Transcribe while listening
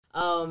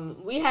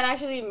we had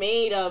actually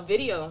made a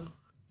video.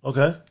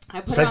 Okay.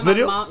 I put Sex it on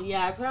video? my mom.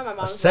 Yeah, I put it on my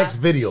mom's. A sex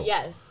video.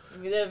 Yes,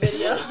 the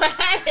video.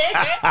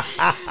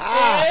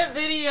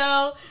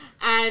 Video.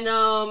 And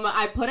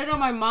I put it on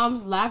my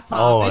mom's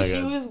laptop, and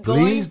she was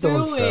going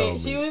through it.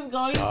 She was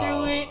going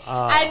through it,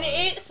 and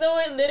it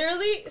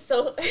literally,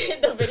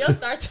 the video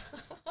starts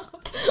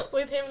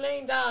with him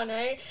laying down,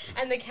 right?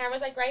 And the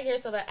camera's like right here,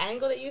 so the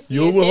angle that you see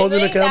is him holding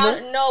laying the camera?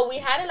 down. No, we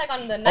had it like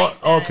on the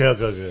nightstand.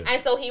 Okay.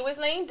 And so he was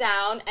laying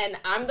down, and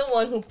I'm the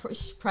one who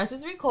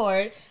presses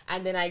record,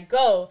 and then I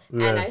go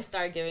and I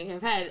start giving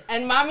him head.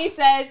 And mommy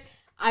says,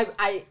 I'm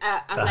like,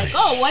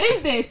 oh, what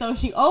is this? So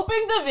she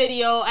opens the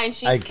video and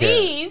she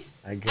sees,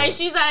 and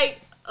she's like,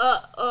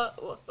 whoa,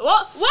 no.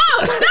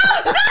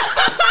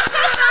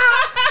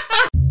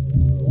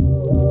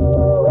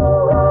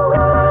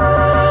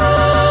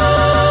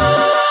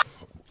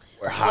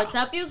 What's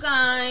up, you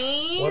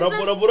guys? What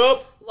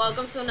up?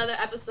 Welcome to another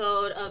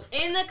episode of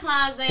In the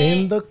Closet.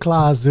 In the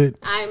Closet.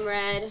 I'm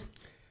Red.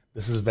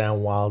 This is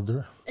Van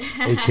Wilder,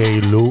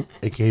 a.k.a. Lou,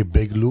 a.k.a.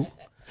 Big Lou,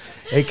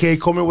 a.k.a.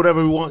 call me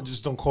whatever you want,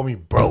 just don't call me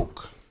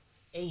broke.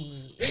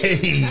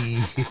 Hey.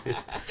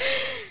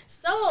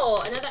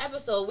 So, another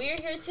episode. We're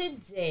here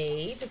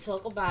today to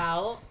talk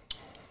about...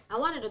 I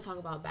wanted to talk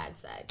about bad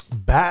sex.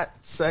 Bad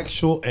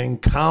sexual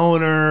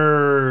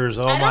encounters.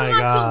 Oh, my God. I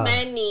don't have too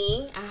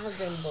many. I have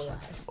been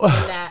blessed.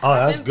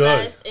 That's good.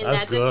 Blessed in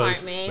That's that good.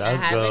 department.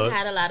 That's I haven't good.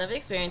 had a lot of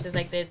experiences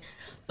like this.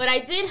 But I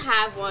did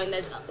have one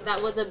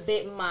that was a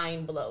bit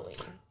mind-blowing.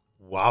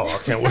 Wow, I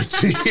can't wait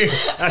to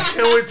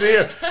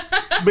hear.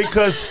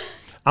 Because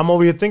I'm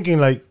over here thinking,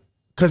 like,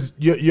 because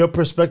your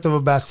perspective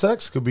of bad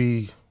sex could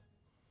be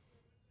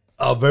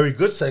a very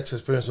good sex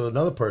experience with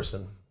another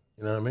person.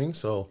 You know what I mean?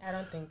 So I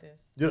don't think this.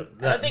 I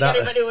don't think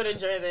anybody would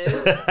enjoy this.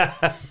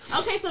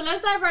 Okay, so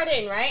let's dive right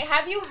in, right?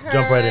 Have you heard?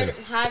 Jump right in.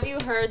 Have you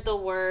heard the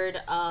word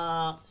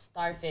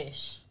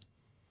starfish?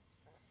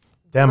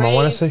 Damn, I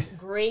want to say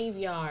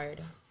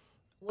graveyard.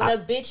 When a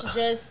bitch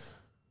just...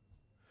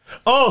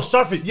 Oh,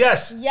 starfish.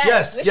 Yes. When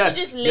she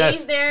just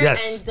lays there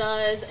and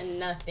does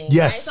nothing.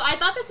 Yes. Right? So I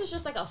thought this was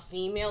just like a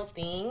female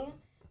thing,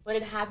 but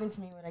it happened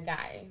to me with a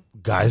guy.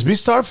 Guys be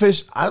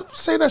starfish. I was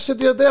saying that shit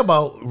the other day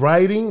about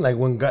riding, like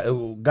when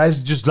guys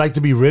just like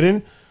to be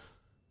ridden.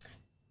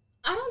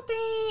 I don't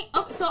think...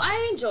 Okay, so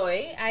I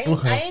enjoy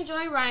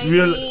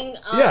riding.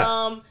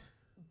 Yeah.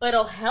 But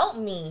it'll help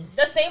me.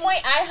 The same way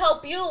I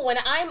help you when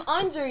I'm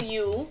under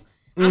you.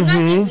 I'm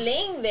not just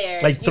laying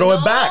there. Like, throw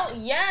it back.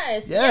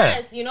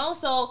 Yes. You know,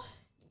 so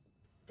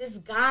this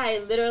guy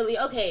literally...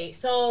 Okay,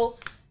 so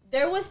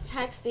there was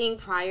texting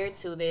prior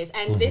to this,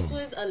 and this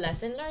was a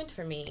lesson learned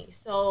for me.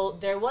 So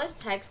there was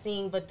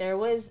texting, but there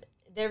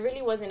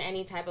really wasn't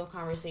any type of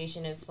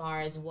conversation as far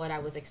as what I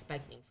was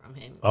expecting from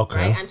him. Okay.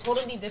 Right? I'm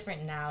totally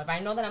different now. If I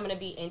know that I'm going to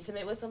be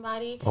intimate with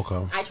somebody,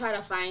 I try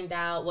to find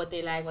out what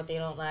they like, what they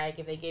don't like,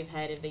 if they give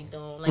head, if they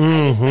don't. Like,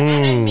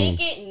 and I make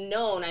it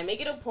known. I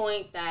make it a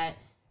point that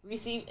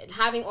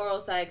having oral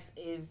sex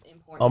is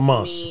important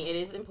to me. It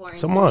is important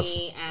to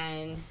me,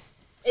 and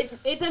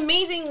it's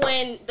amazing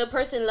when the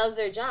person loves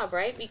their job,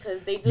 right?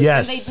 Because they do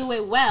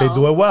it well. They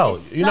do it well.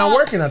 You're not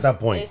working at that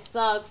point. It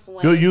sucks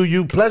when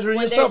you pleasuring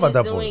yourself at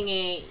that point. Doing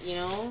it, you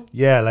know.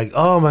 Yeah, like,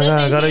 oh my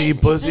God, I gotta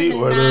eat pussy. It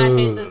does not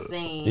hit the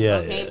same. Yeah.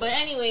 Okay, but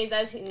anyways,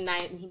 that's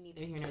neither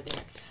here nor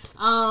there.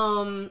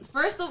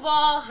 First of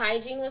all,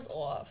 hygiene was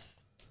off.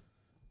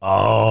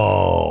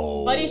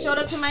 Oh. Buddy showed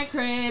up to my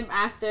crib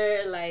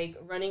after like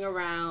running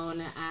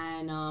around,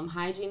 and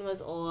hygiene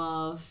was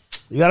off.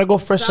 You gotta go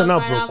freshen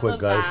up real quick,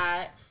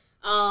 guys.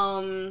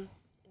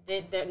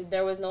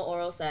 There was no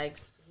oral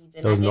sex. He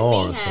did there was not no give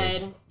oral me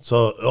head. sex.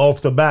 So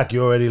off the back,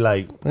 you're already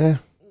like, Yeah,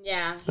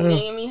 he didn't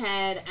give me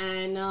head,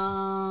 and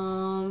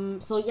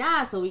so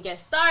we get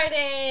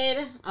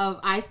started.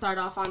 I start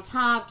off on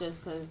top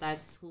just because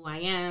that's who I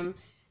am,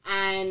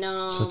 and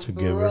such a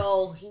giver.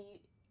 Bro, he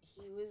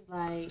was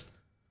like.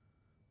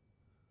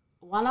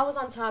 While I was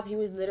on top, he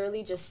was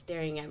literally just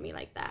staring at me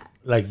like that.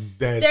 Like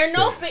dead. There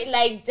no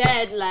like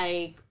dead,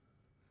 like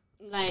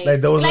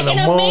there was like in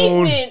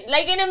amazement,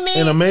 like in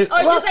amazement,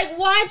 or just like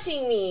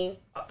watching me.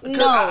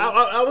 No,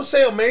 I would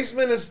say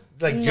amazement is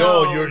like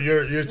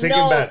you're taking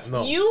back.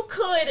 No, you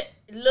could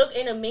look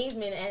in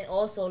amazement and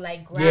also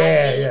like grab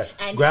me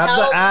and grab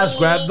help the ass, me.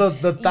 grab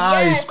the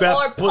thighs,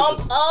 or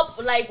pump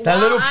up like that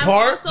little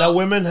part that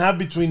women have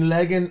between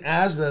leg and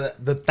ass,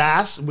 the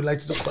thas. We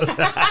like to call it.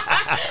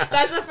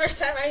 That's the first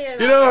time I hear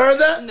that. You never heard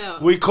that? No.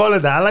 We call it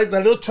that. I like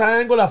that little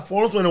triangle that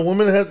forms when a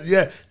woman has.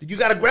 Yeah, you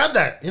gotta grab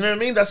that. You know what I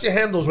mean? That's your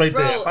handles right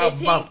there.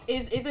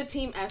 It's a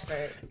team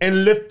effort.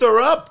 And lift her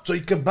up so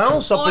you can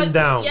bounce up and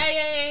down.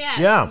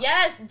 Yeah.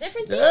 Yes,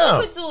 different things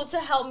you could do to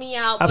help me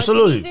out.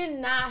 Absolutely. But he did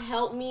not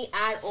help me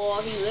at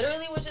all. He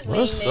literally was just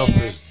laying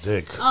there. Selfish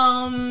dick.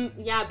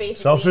 Yeah, basically.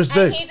 Selfish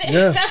dick.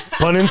 Yeah,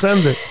 pun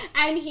intended.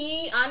 And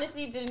he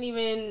honestly didn't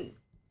even.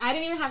 I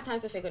didn't even have time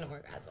to fake an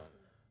orgasm.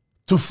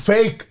 To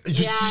fake? Wait.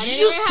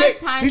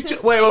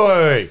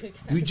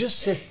 You just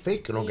said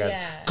fake an orgasm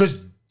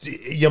because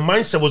your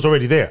mindset was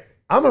already there.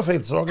 I'm a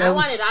faceless orgasm. I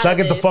wanted out so I of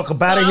get the this. fuck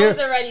up out of here. I was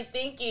already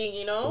thinking,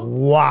 you know.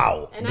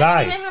 Wow, and guy.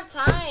 I didn't even have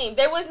time.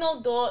 There was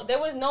no door. There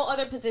was no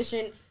other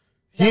position.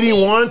 He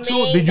didn't want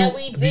to.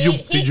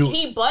 Did you?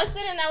 He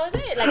busted, and that was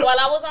it. Like while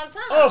I was on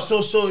time.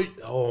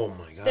 Oh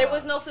my god. There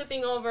was no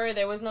flipping over.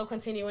 There was no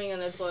continuing,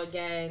 and let's go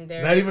again.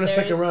 Not even a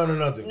second round or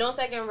nothing. No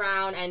second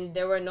round, and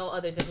there were no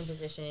other different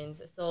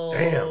positions.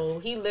 So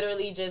he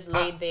literally just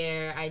laid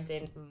there. I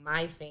did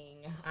my thing.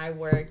 I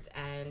worked,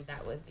 and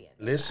that was the end.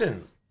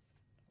 Listen,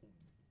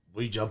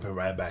 we jumping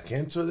right back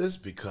into this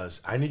because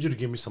I need you to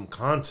give me some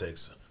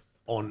context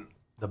on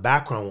the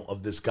background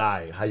of this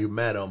guy, how you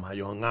met him, how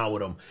you hung out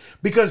with him.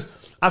 Because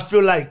I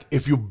feel like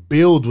if you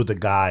build with a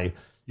guy,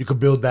 you could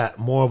build that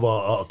more of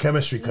a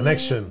chemistry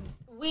connection.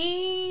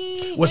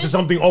 Was it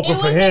something open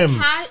for him?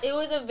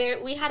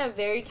 We had a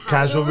very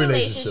casual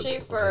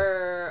relationship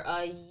for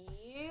a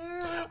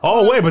year.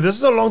 Oh wait, but this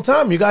is a long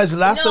time. You guys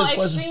lasted. No,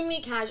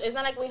 extremely casual. It's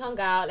not like we hung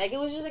out. Like it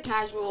was just a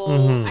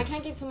casual. I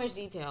can't give too much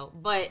detail,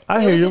 but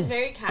it was just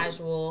very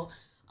casual.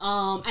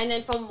 And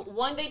then from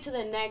one day to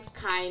the next,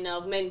 kind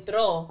of me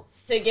entró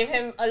to give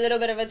him a little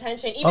bit of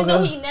attention, even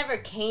though he never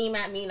came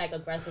at me like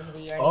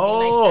aggressively or anything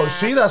like that.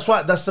 See, that's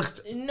why. That's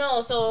the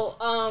no. So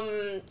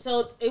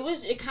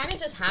it kind of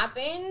just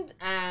happened,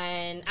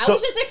 and I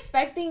was just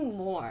expecting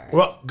more.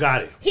 Well,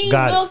 got it. He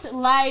looked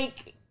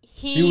like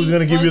he was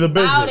gonna give you the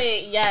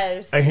business.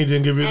 Yes, and he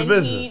didn't give you the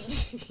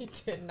business. He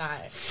did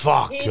not.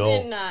 Fuck, he yo.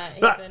 Did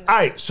not. All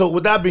right. So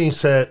with that being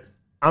said,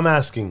 I'm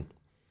asking: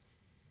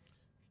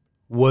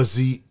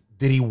 did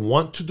he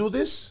want to do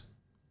this?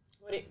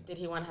 Did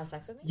he want to have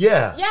sex with me?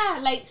 Yeah. Yeah,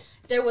 like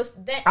there was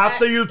that.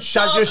 After you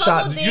shot your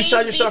shot, did you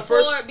shot your shot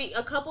first?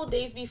 A couple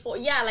days before.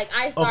 Yeah, like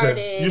I started.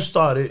 Okay. You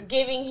started.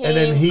 Giving him and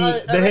then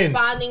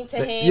responding to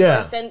him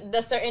or send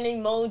the certain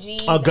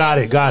emojis. Oh, got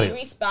it. He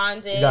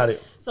responded. Got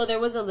it. So there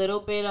was a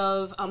little bit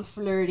of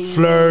flirting.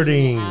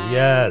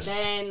 Yes.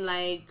 Then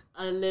like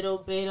a little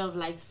bit of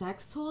like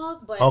sex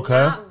talk, but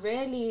not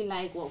really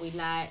like what we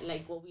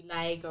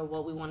like or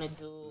what we want to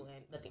do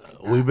and nothing like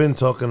that. We've been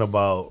talking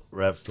about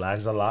red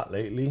flags a lot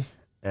lately,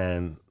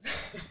 and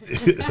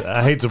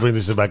I hate to bring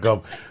this shit back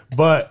up,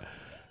 but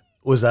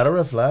was that a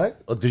red flag,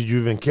 or did you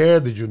even care?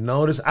 Did you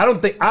notice? I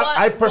don't think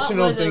I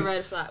personally don't think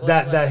red flag?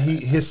 that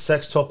his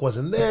sex talk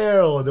wasn't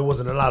there, or there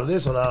wasn't a lot of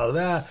this or a lot of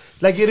that.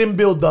 Like it didn't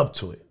build up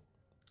to it.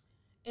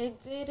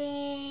 It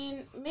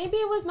didn't. Maybe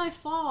it was my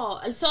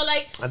fault. So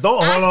like, don't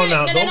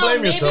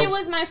blame yourself. Maybe it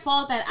was my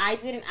fault that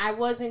I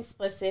wasn't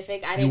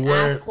specific. I didn't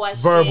ask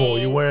questions. Verbal.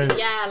 You weren't.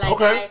 Yeah,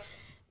 like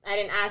I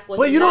didn't ask what.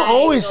 But you don't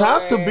always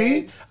have to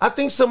be. I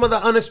think some of the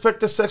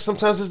unexpected sex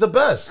sometimes is the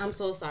best. I'm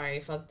so sorry,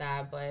 fuck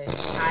that. But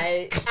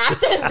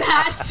after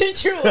that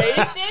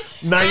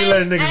situation, now you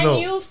letting niggas know.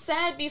 And you've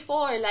said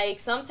before, like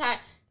sometimes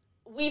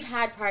we've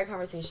had prior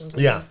conversations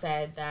where you've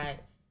said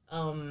that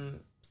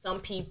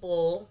some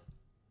people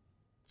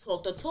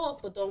talk the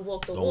talk, but don't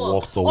walk the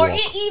walk. Or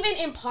even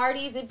in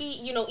parties, it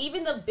be,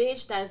 even the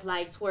bitch that's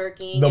like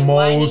twerking and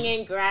whining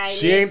and grinding.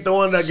 She ain't the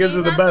one that gives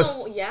her the best.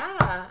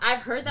 Yeah. I've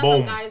heard that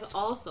from guys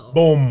also.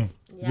 Boom.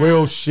 Yeah.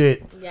 Real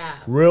shit. Yeah.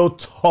 Real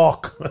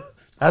talk.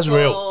 That's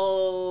real.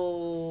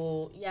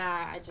 So,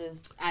 yeah,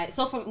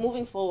 so from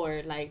moving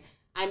forward, like,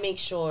 I make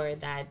sure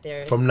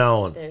that from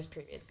now on, there's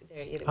previous.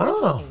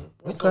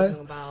 We're talking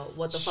about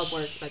what the fuck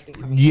we're expecting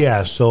from you.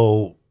 Yeah,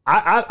 so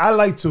I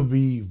like to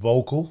be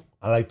vocal.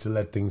 I like to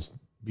let things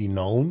be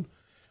known.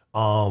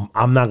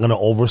 I'm not gonna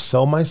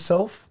oversell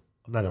myself.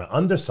 I'm not gonna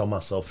undersell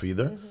myself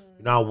either.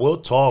 Mm-hmm. I will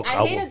talk.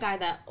 I hate a guy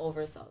that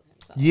oversells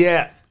himself.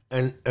 Yeah,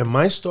 and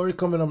my story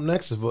coming up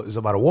next is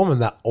about a woman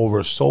that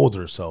oversold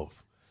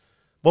herself.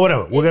 But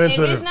whatever, we'll get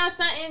into it. If it's not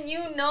something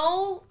you're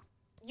not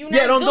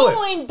don't do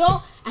it.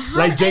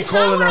 Like J.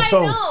 Cole in that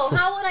song.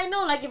 How would I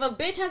know? Like if a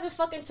bitch hasn't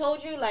fucking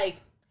told you, like,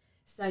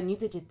 son, you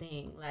did your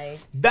thing. Like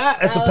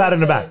that's a pat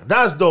in the back.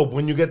 That's dope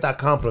when you get that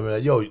compliment.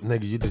 Like, yo,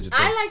 nigga, you did your thing.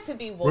 I like to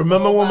be vocal.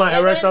 Remember when my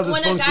erectile dysfunction?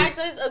 When a guy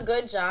does a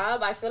good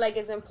job, I feel like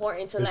it's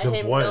important to let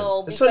him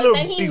know. It's a little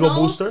ego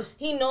booster.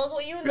 He knows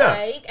what you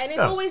like, and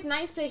it's always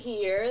nice to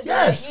hear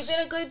that you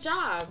did a good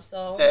job.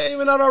 So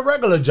even on our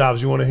regular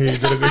jobs, you want to hear you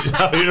did a good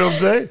job. You know what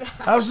I'm saying?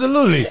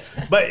 Absolutely.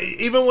 But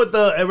even with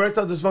the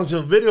erectile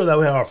dysfunction video that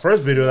we had, our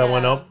first video that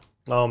went up.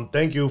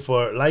 Thank you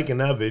for liking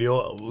that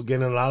video. We're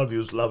getting a lot of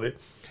views. Love it.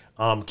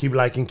 Keep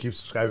liking, keep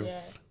subscribing.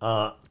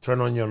 Yeah. Turn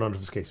on your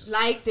notifications.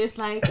 Like,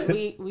 dislike,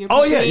 we appreciate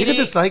oh yeah, you can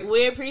dislike.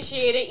 We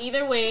appreciate it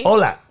either way. All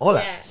that.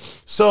 Yeah.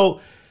 So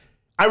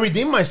I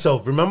redeemed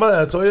myself. Remember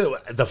that I told you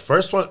the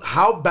first one?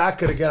 How bad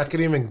could it get? I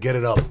couldn't even get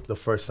it up the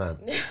first time.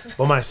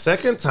 But my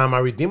second time, I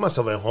redeemed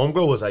myself, and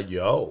homegirl was like,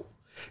 "Yo,"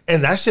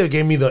 and that shit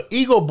gave me the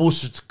ego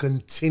booster to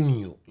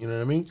continue. You know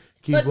what I mean?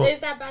 But is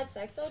that bad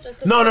sex though?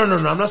 Just no.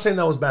 I'm not saying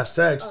that was bad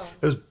sex. Oh.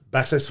 It was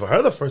bad sex for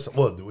her the first time.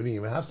 Well, we didn't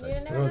even have sex.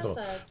 You never have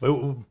sex.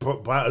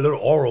 But a little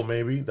oral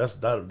maybe. That's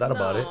that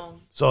about it.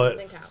 So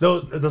it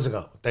doesn't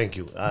count. Thank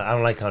you. I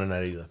don't like counting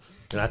that either.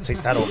 And I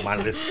take that off my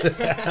list.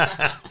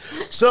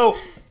 So,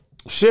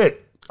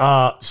 shit.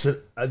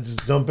 Should I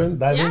just jump in?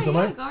 Dive into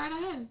mine? Go right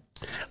ahead.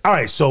 All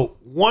right. So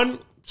one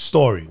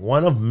story,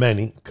 one of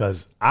many,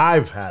 because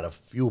I've had a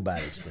few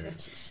bad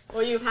experiences.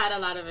 Well, you've had a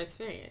lot of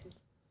experience.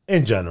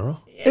 In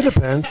general. Yeah. It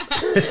depends.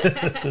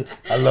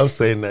 I love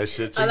saying that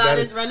shit. A lot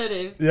is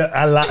relative. Yeah,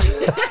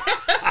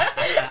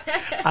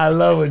 I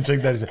love when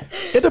Trick Daddy says,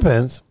 it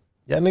depends.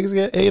 Yeah, niggas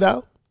get 8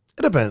 out.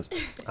 It depends.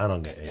 I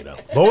don't get 8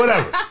 out. But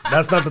whatever.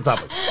 That's not the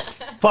topic.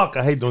 Fuck,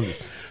 I hate doing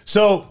this.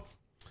 So,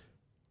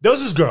 there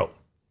was this girl.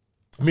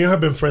 Me and her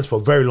have been friends for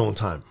a very long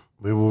time.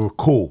 We were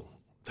cool.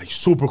 Like,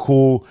 super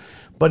cool.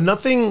 But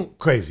nothing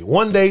crazy.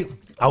 One day,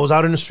 I was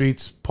out in the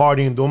streets,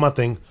 partying, doing my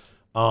thing.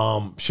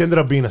 She ended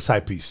up being a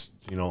side piece,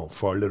 you know,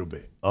 for a little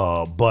bit.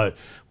 But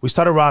we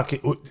started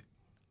rocking.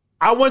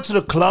 I went to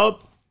the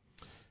club,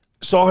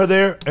 saw her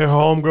there, and her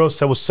homegirl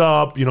said, what's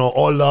up? You know,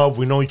 all love.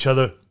 We know each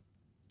other.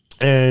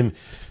 And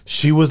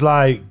she was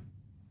like,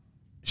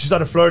 she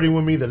started flirting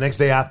with me the next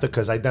day after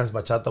because I danced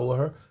bachata with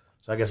her.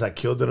 So I guess I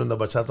killed it on the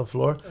bachata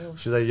floor. Ooh.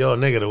 She's like, yo,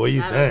 nigga, the way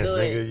you dance,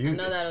 nigga. You, I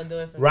know that'll do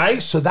it for me. Right?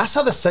 So that's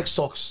how the sex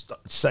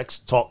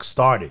talk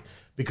started.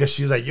 Because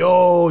she's like,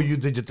 yo, you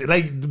did your thing.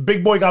 Like, the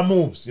big boy got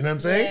moves. You know what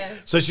I'm saying? Yeah.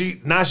 So she's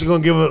going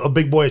to give a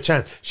big boy a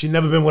chance. She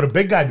never been with a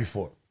big guy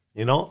before.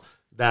 You know?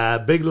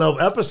 That Big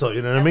Love episode.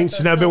 You know what I mean?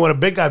 She never been with a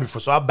big guy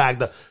before. So I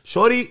bagged her.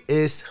 Shorty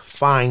is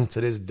fine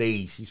to this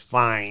day. She's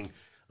fine.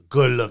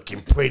 Good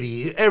looking,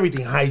 pretty.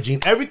 Everything, hygiene.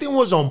 Everything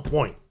was on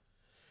point.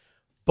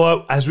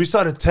 But as we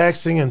started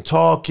texting and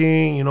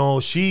talking, you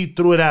know, she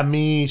threw it at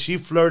me. She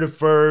flirted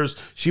first.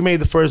 She made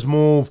the first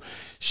move.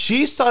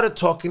 She started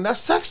talking that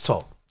sex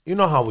talk. You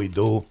know how we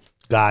do,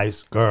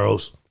 guys,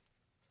 girls.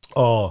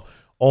 All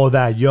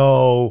that,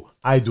 yo,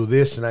 I do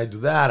this and I do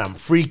that. I'm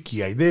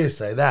freaky, I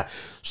this, I that.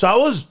 So I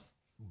was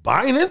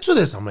buying into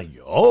this. I'm like,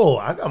 yo,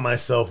 I got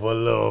myself a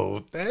little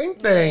thing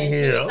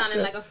here. She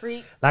sounded like a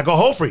freak. Like a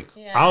whole freak.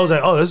 Yeah. I was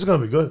like, oh, this is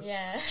gonna be good.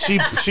 Yeah.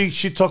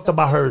 She talked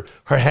about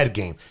her head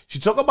game. She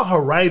talked about her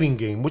writing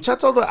game, which I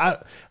told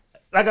her,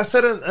 like I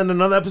said in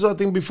another episode I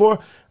think before,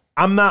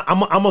 I'm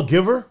a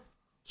giver.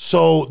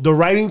 So the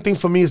writing thing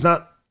for me is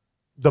not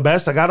the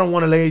best. Like, I don't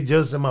want to lay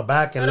just in my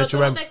back and let you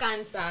run. Pero tú no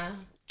te cansa.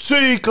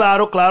 Sí,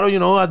 claro, you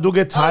know, I do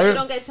get tired. Oh, you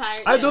don't get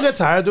tired? I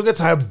do get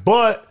tired,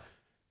 but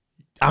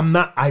I'm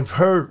not, I've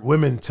heard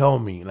women tell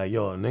me, like,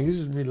 yo, niggas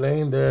just be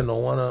laying there and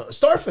don't want to,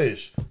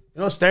 starfish, you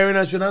know, staring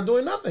at you, not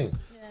doing nothing.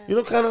 Yeah. You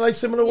know, kind of like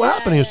similar to what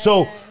happened here.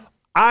 So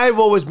I've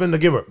always been the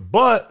giver,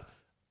 but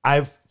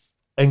I've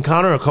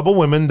encountered a couple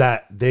women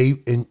that they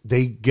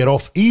get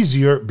off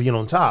easier being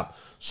on top.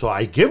 So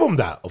I give them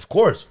that, of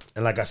course.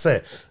 And like I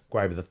said,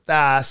 grab the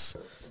thighs,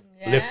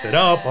 lift it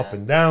up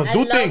and down,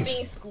 do things. I love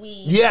being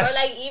squeezed. Yes. Or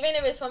like even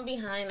if it's from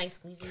behind, like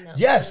squeezing them.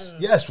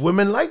 Yes,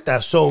 women like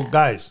that. So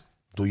guys,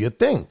 do your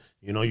thing.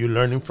 You know, you're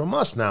learning from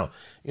us now.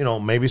 You know,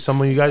 maybe some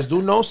of you guys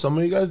do know, some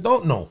of you guys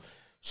don't know.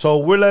 So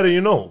we're letting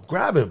you know.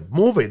 Grab it,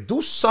 move it,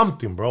 do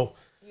something, bro.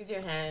 Use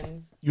your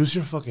hands. Use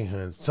your fucking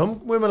hands.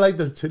 Some women like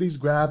their titties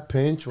grab,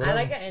 pinch, whatever.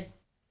 I like it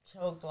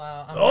choked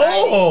while I'm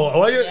writing.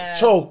 While you're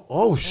choked.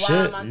 Oh, shit.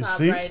 While I'm on top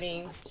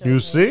writing. You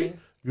see?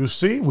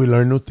 We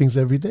learn new things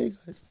every day,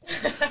 guys.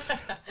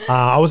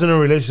 I was in a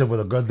relationship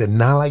with a girl that did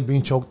not like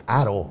being choked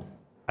at all.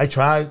 I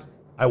tried.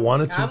 I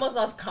wanted to. I almost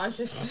lost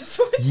consciousness.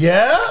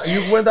 Yeah?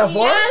 You went that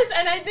far? Yes,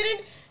 and I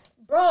didn't.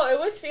 Bro, it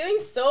was feeling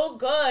so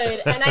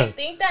good. And I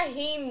think that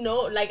he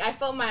I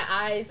felt my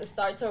eyes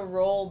start to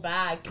roll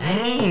back.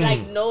 And he,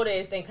 like,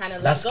 noticed and kind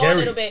of let go a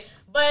little bit.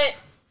 But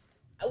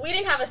we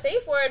didn't have a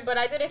safe word, but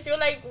I didn't feel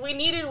like we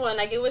needed one.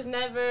 Like, it was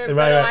never...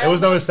 Right. It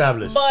was never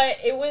established. But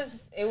it was...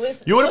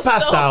 You would have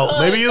passed out.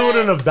 Maybe you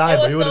wouldn't have died,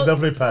 but you would have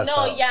definitely passed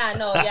out.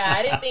 No,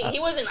 I didn't think... He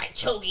wasn't, like,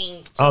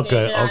 choking.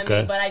 Okay. You know what I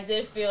mean? But I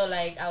did feel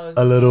like I was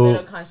a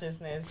little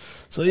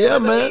consciousness. So, yeah,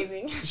 man.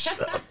 Amazing.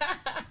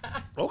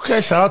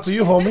 Okay, shout out to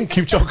you, homie.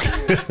 Keep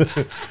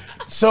choking.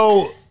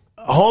 So...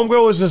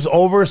 Homegirl was just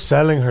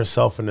overselling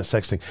herself in the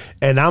sex thing.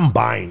 And I'm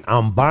buying.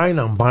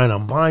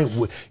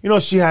 You know,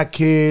 she had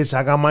kids.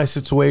 I got my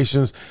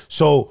situations.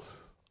 So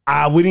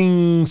we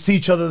didn't see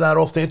each other that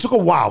often. It took a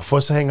while for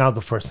us to hang out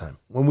the first time.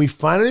 When we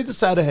finally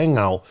decided to hang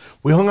out,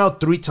 we hung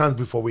out 3 times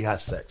before we had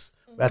sex.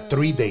 We had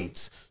 3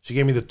 dates. She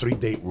gave me the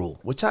 3-date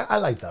rule, which I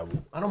like that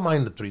rule. I don't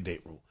mind the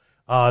 3-date rule.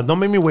 Don't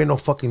make me wait no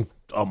fucking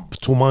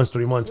 2 months,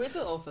 3 months. We're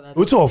too old for that.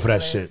 We're too old for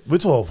that shit.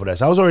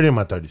 I was already in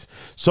my 30s.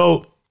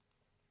 So...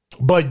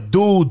 But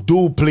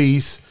do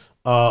please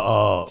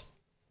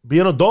be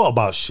an adult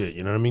about shit.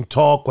 You know what I mean?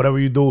 Talk, whatever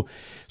you do.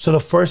 So the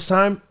first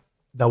time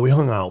that we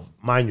hung out,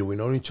 mind you, we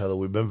know each other.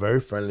 We've been very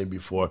friendly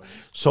before.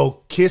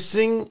 So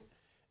kissing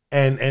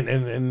and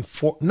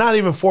not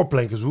even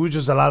foreplay, because we were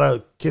just a lot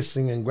of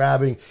kissing and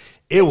grabbing.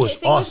 It was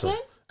kissing awesome. Was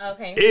good?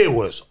 Okay. It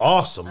was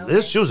awesome.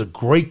 Okay. She was a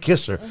great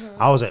kisser.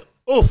 Mm-hmm. I was like,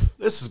 oof,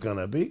 this is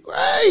gonna be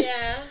great.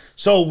 Yeah.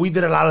 So we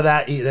did a lot of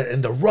that,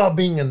 and the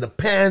rubbing and the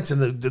pants and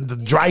the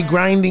dry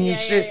grinding and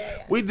shit.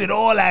 Yeah. We did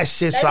all that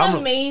shit. That's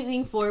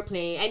amazing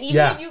foreplay. And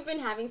even if you've been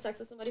having sex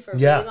with somebody for a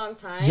really long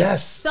time,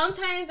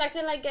 sometimes I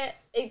could like get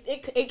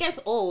it gets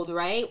old,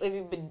 right?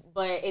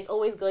 But it's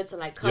always good to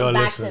like come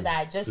back to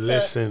that.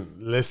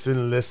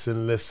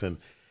 Listen.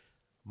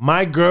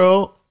 My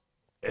girl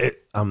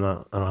I'm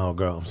not. I don't have a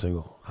girl. I'm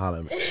single. Holla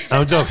at me.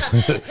 I'm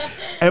joking.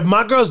 If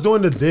my girl's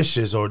doing the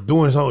dishes or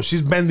doing something,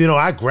 she's bending.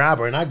 I grab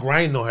her and I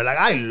grind on her. Like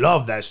I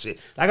love that shit.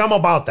 Like I'm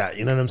about that.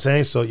 You know what I'm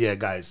saying? So yeah,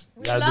 guys,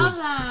 we love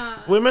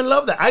that. Women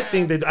love that. I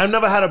think I've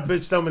never had a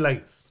bitch tell me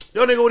like,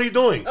 "Yo, nigga, what are you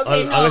doing?"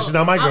 Okay, no. Unless she's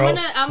not my girl.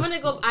 I'm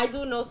gonna go. I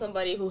do know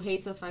somebody who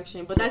hates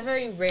affection, but that's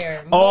very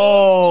rare.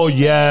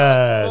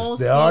 Yes,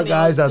 there are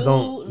guys that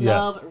don't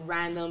love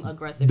random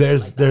aggressive.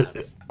 There's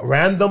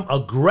random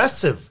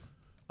aggressive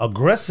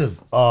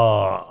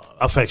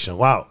affection.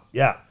 Wow.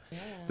 Yeah.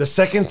 The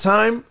second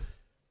time,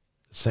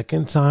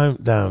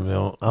 damn,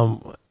 yo.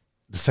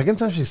 The second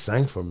time she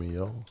sang for me,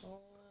 yo.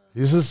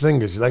 She's a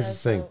singer. She likes to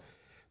sing.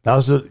 That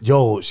was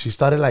she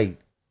started like,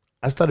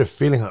 I started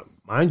feeling her.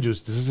 Mind you,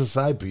 this is a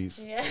side piece.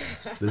 Yeah.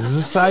 This is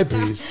a side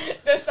piece.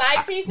 The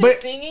side piece is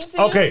singing to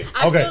you? Okay.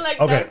 I feel like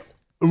that's,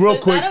 real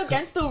quick. Is that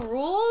against the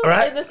rules?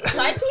 Right? In the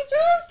side piece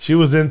rules? She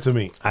was into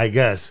me, I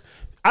guess.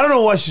 I don't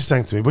know why she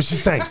sang to me, but she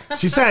sang.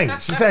 She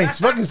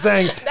fucking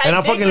sang, and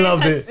I fucking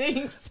loved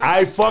it.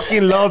 I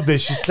fucking loved it.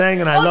 She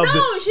sang, and I loved it.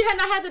 Oh no, she had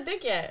not had the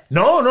dick yet.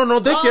 No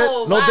dick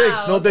yet.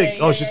 No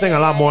dick. Okay, she sang a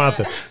lot more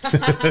after.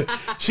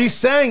 She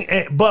sang,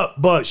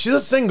 but she's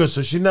a singer,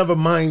 so she never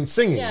mind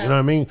singing. Yeah. You know what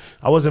I mean?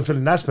 I wasn't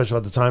feeling that special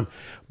at the time,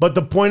 but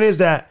the point is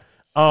that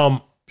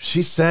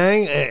she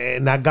sang,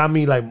 and that got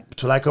me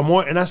to like her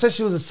more. And I said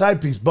she was a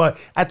side piece, but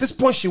at this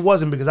point she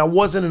wasn't, because I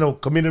wasn't in a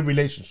committed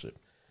relationship.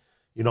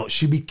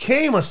 She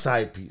became a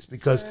side piece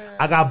because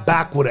I got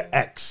back with an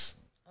ex.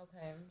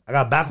 Okay. I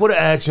got back with an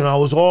ex, I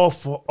was all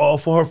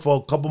for her for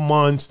a couple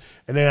months,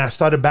 and then I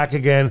started back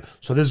again.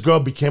 So this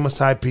girl became a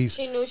side piece.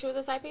 She knew she was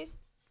a side piece?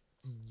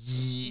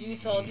 You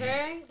told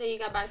her that you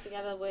got back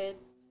together with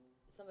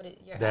somebody?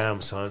 Damn,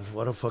 ex? Son.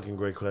 What a fucking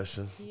great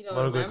question. You don't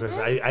remember? Great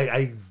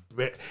question.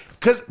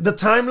 Because the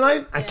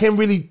timeline, I can't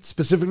really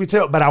specifically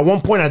tell, but at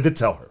one point I did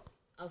tell her.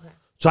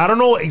 So I don't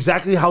know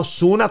exactly how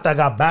soon after I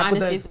got back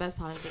with that. Honesty is the best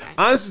policy, guys.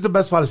 Honesty is the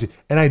best policy.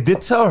 And I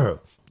did tell her.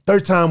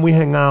 Third time we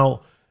hang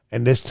out,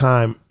 and this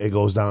time it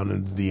goes down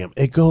in the DM.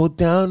 It go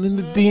down in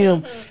the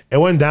DM. It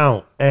went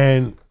down.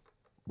 And,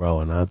 bro,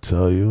 and I'll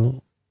tell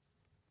you,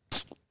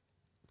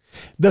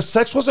 the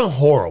sex wasn't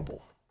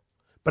horrible.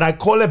 But I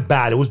call it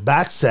bad. It was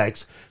bad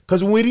sex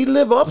because we didn't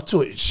live up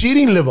to it. She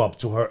didn't live up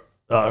to her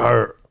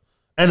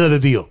end of the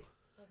deal.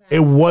 Okay.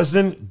 It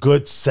wasn't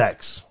good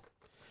sex.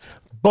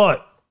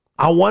 But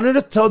I wanted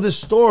to tell this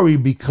story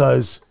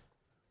because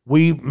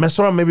we messed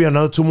around maybe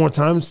another 2 more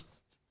times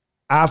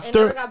after. It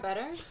never got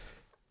better?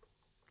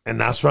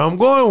 And that's where I'm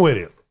going with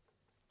it.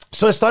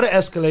 So it started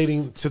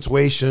escalating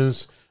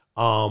situations.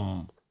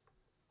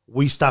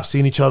 We stopped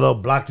seeing each other,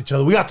 blocked each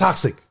other. We got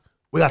toxic.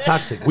 We got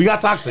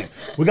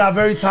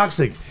very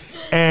toxic.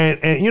 And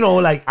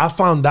I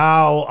found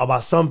out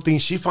about something.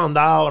 She found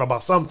out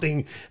about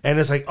something. And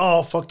it's like,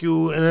 oh, fuck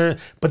you.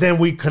 But then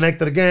we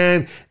connected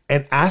again.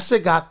 And as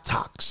it got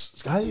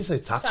toxic, how do you say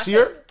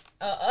toxier?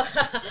 How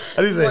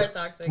do you say? More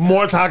toxic.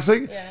 More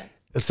toxic? Yeah.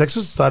 The sex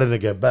was starting to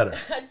get better.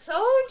 I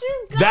told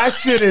you guys. That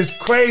shit is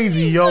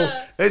crazy, yo.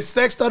 The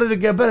sex started to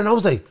get better. And I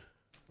was like,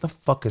 the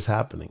fuck is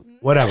happening?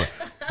 Whatever.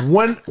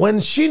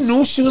 When she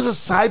knew she was a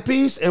side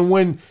piece, and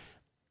when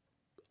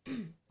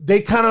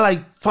they kind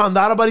of found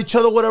out about each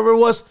other, whatever it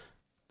was,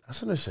 that's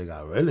when the shit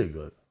got really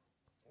good.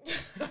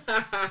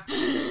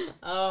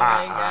 Oh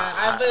my God.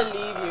 I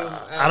believe you.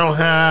 I don't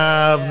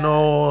have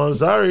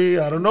sorry.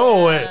 I don't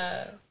know it.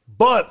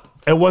 But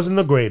it wasn't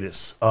the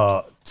greatest.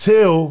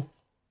 Till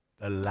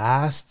the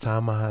last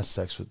time I had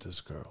sex with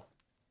this girl.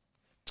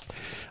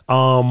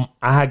 I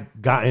had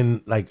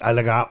gotten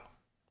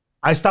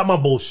I stopped my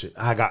bullshit.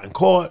 I had gotten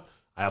caught.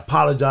 I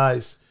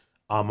apologized.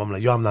 I'm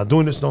like, yo, I'm not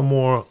doing this no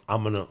more.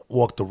 I'm going to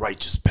walk the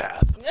righteous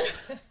path.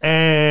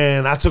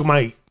 And I took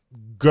my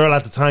girl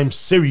at the time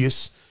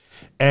serious.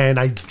 And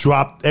I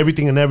dropped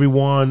everything and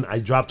everyone. I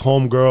dropped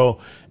homegirl.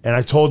 And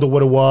I told her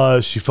what it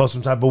was. She felt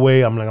some type of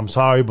way. I'm like, I'm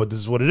sorry, but this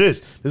is what it is.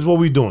 This is what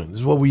we doing. This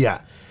is what we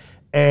at.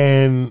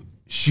 And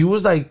she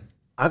was like,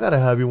 I got to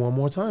have you one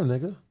more time,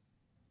 nigga.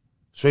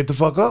 Straight the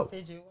fuck up.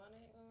 Did you want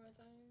it one more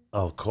time?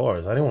 Of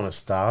course. I didn't want to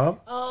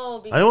stop.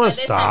 Oh, because I didn't want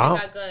to stop.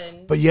 Got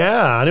good. But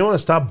yeah, I didn't want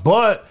to stop.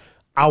 But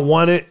I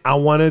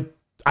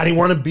didn't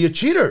want to be a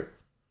cheater.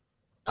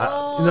 You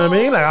know what I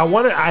mean?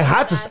 I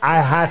had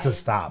to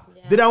stop.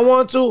 Yeah. Did I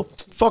want to?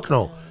 Fuck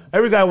no.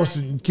 Every guy wants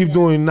to keep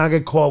doing, not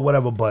get caught,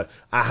 whatever, but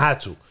I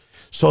had to.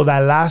 So that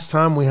last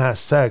time we had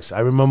sex, I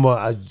remember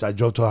I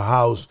drove to her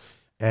house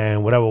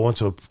and whatever, went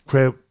to a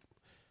crib.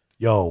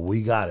 Yo,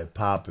 we got it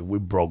popping. We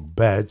broke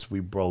beds.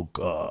 We broke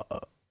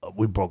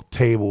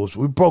tables.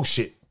 We broke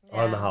shit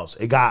around the house.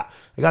 It got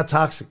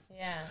toxic.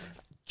 Yeah.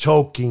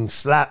 Choking,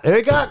 slap.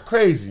 It got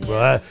crazy,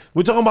 bro.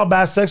 We're talking about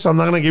bad sex, so I'm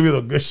not going to give you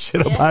the good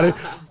shit about it.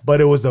 But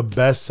it was the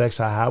best sex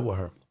I had with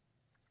her.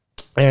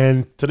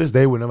 And to this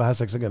day, we never had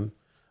sex again.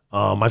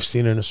 I've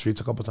seen her in the streets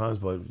a couple times,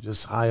 but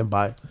just high and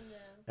by. Yeah.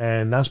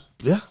 And that's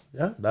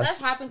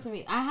happened to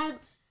me. I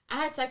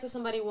had sex with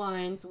somebody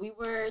once. We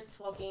were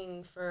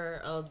talking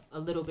for a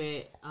little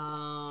bit.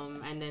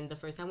 And then the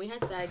first time we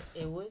had sex,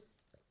 it was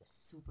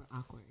super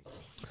awkward.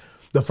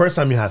 The first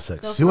time you had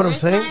sex. See what I'm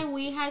saying? The first time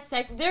we had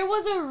sex, there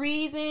was a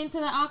reason to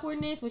the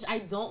awkwardness, which I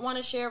don't want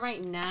to share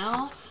right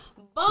now.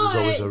 But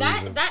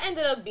that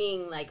ended up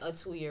being like a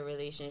 2-year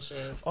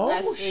relationship. Oh,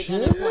 that's shit.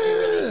 An important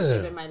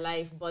relationship in my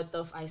life. But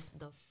the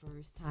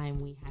first time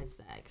we had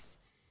sex,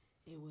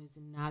 it was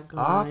not good.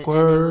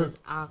 Awkward. And it was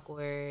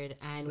awkward.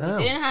 And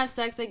we didn't have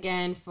sex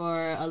again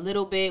for a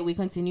little bit. We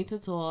continued to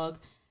talk.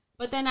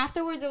 But then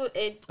afterwards,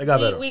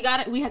 we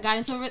got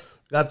into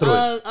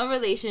a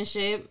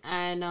relationship,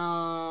 and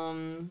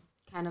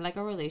kind of like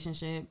a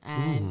relationship,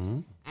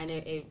 and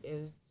it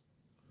was.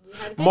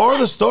 More of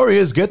the story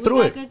is get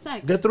through it.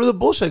 Get through the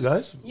bullshit,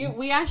 guys.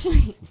 We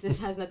actually, this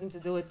has nothing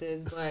to do with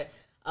this, but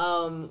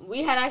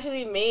we had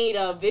actually made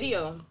a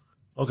video.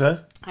 Okay.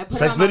 I put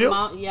sex it on video?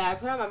 My mom. Yeah, I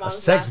put it on my mom's.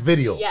 A sex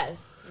video.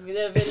 Yes, we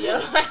did a video.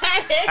 We did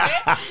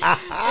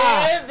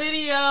a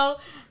video.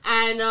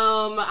 And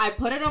I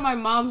put it on my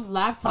mom's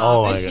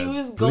laptop, and she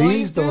was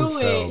going through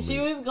it. She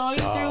was going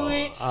through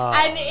it,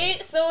 and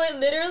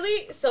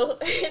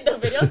the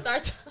video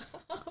starts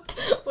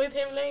with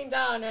him laying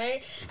down,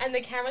 right? And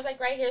the camera's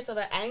like right here, so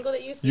the angle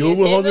that you see. You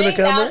were holding the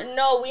camera? Down.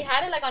 No, we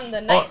had it like on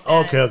the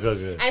nightstand.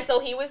 Okay. And so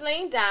he was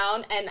laying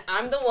down, and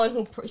I'm the one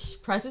who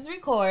presses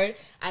record,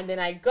 and then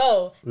I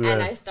go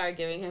and I start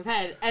giving him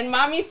head, and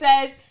mommy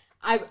says.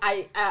 I'm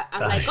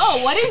like,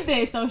 oh, what is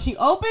this? So she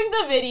opens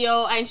the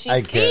video and she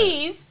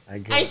sees,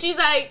 and she's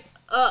like,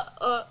 whoa,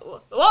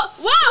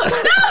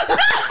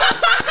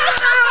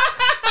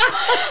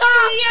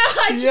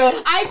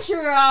 no. I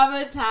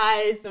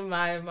traumatized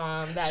my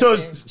mom. So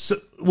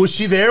was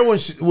she there when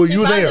were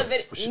you there?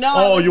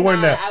 No, you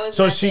weren't there. I was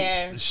so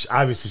there.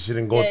 Obviously she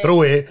didn't go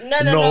through it.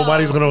 No.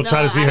 Nobody's gonna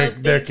try to see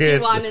their kid.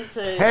 She wanted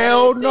to.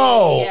 Hell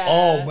no. Yeah.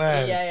 Oh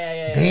man.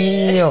 Yeah.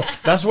 Damn.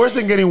 That's worse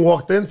than getting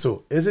walked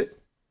into, is it?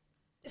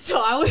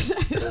 So I was,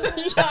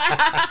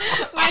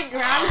 my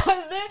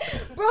grandmother,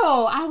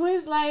 bro, I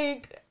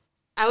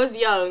was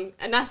young,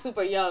 and not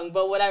super young,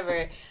 but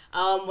whatever.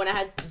 When I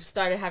had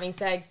started having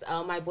sex,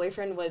 my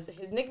boyfriend was,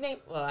 his nickname,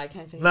 well, I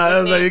can't say his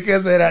nickname. No, you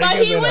can't say that.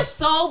 But he was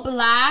so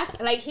black,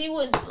 like he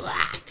was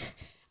black.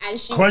 And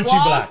she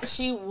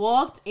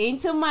walked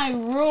into my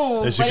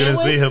room, but it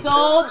was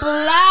so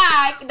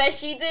black that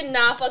she did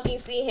not fucking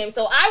see him.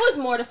 So I was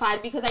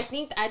mortified because I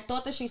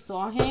thought that she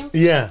saw him,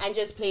 and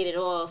just played it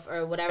off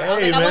or whatever. I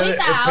was like,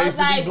 abuelita. I was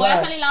like, voy a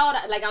salir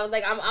ahora. Like I was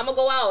like, I'm gonna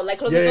go out. Like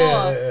close the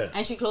door. Yeah.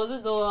 And she closed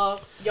the door.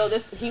 Yo,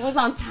 he was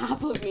on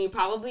top of me,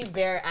 probably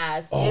bare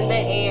ass in the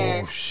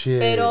air. Shit.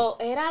 Pero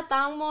era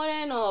tan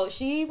moreno.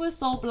 She was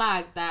so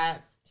black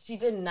that. She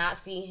did not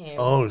see him.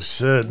 Oh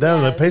shit!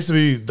 Damn, that pays to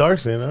be dark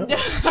skin, huh?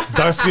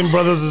 Dark skin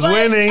brothers is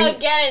winning.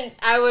 Again,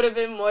 I would have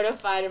been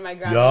mortified in my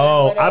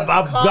grandmother. Yo,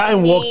 I've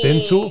gotten walked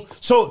into.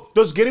 So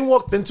does getting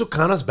walked into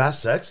count as bad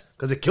sex?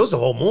 Because it kills the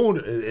whole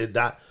mood.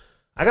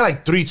 I got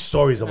like 3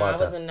 stories about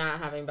that. I was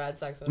not having bad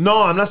sex with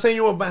No, I'm not saying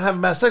you were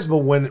having bad sex, but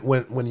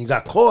when you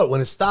got caught,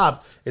 when it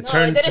stopped, it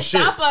turned to shit.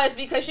 It didn't stop us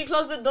because she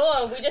closed the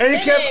door. We just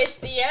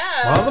finished.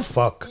 Yeah.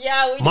 Motherfucker.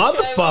 Yeah, we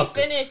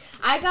finished.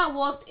 I got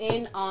walked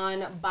in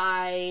on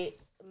by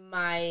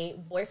my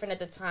boyfriend at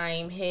the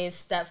time, his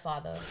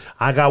stepfather.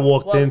 I got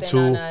walked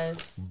into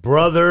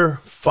brother,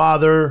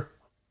 father,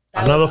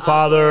 another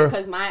father.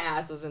 Because my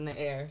ass was in the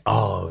air.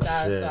 Oh, shit.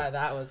 Sorry,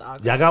 that was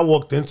awkward. Yeah, I got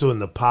walked into in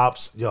the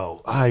pops.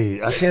 Yo, I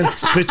can't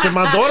picture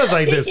my daughters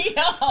like this.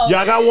 Yo,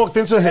 I got walked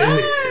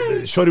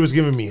into. Shorty was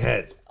giving me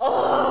head.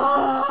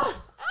 Oh.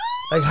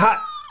 Like,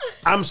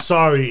 I'm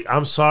sorry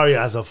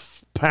as a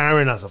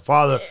parent, as a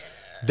father.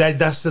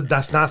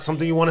 That's not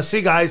something you want to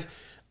see, guys.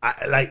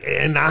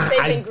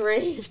 It's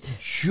engraved.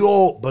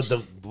 Yo, but the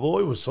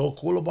boy was so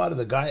cool about it.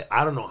 The guy,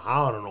 I don't know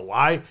how, I don't know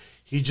why.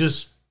 We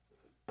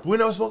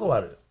never spoke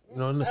about it. You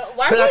know,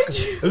 why would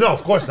you? No,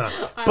 of course not.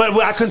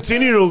 But I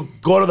continued to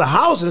go to the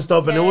house and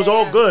stuff, and it was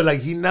all good.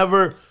 Like, he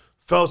never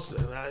felt.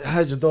 I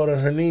had your daughter on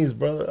her knees,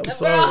 brother. I'm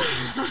sorry.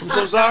 I'm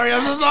so sorry.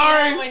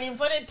 Yeah, when you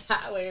put it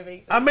that way, it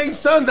makes sense. I mean,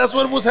 son, that's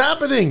what was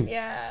happening.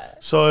 Yeah.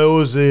 So it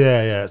was,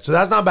 yeah. So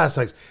that's not bad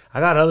sex. I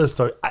got other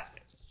stories.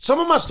 Some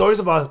of my stories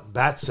about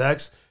bad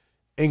sex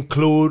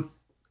include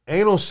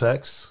anal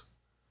sex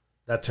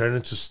that turned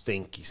into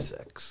stinky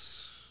sex.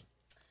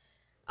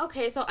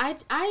 Okay, so I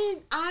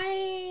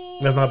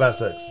that's not bad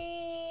sex.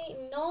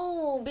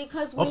 No,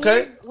 because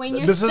when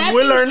you're stepping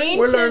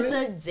into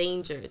the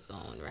danger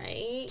zone,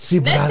 right? See,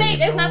 let's say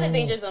it's not the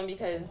danger zone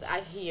because I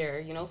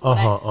hear,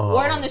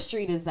 word on the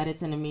street is that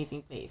it's an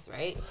amazing place,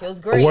 right? It feels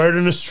great. Word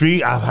on the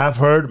street, I have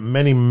heard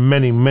many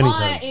times.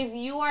 But if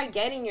you are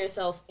getting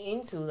yourself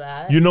into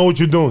that, you know what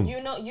you're doing.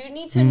 You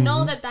need to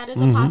know that is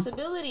a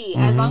possibility.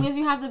 As long as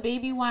you have the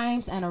baby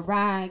wipes and a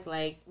rag,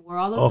 like we're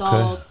all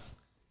adults.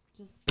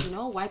 Just,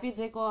 wipe your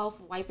dick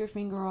off, wipe your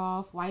finger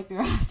off, wipe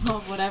your ass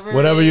off,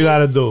 whatever you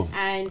gotta do.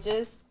 And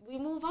we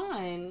move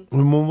on.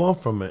 We move on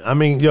from it. I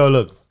mean, yo,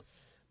 look,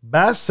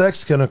 bad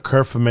sex can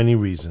occur for many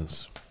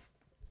reasons.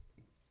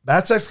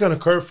 Bad sex can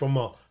occur from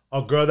a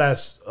girl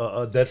that's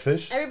a dead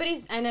fish.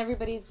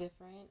 Everybody's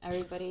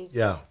different.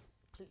 Yeah.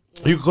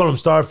 You can call them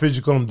starfish,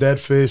 you call them dead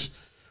fish.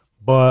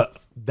 But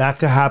that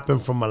could happen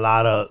from a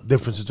lot of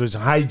different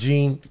situations.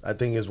 Hygiene, I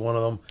think, is one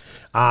of them.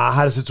 I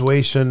had a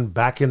situation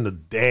back in the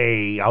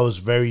day. I was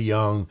very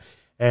young,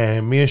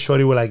 and me and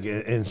Shorty were like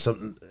in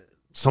some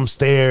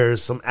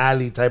stairs, some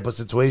alley type of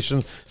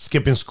situation,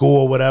 skipping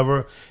school or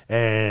whatever.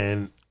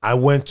 And I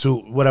went to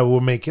whatever,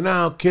 we're making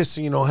out,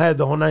 kissing, head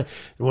the whole night.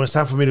 And when it's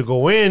time for me to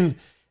go in,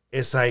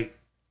 it's like,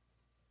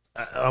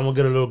 I'm going to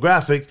get a little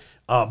graphic,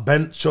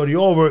 bent Shorty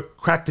over,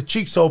 cracked the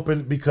cheeks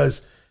open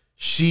because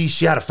she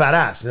had a fat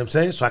ass. You know what I'm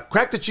saying? So I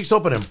cracked the cheeks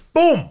open and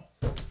boom,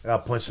 I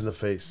got punched in the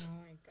face. Oh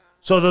my God.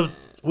 So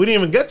we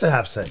didn't even get to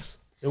have sex.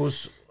 It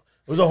was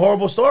a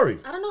horrible story.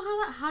 I don't know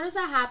how does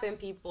that happen,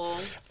 people?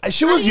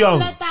 She was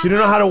young. She didn't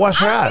know how to wash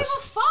her ass. I don't give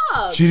a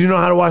fuck. She didn't know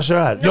how to wash her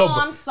ass. No,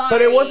 I'm sorry.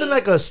 But it wasn't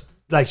like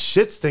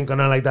shit stink or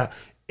nothing like that.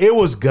 It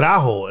was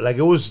grajo. Like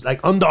it was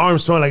like underarm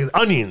smell like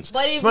onions.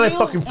 But if like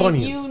fucking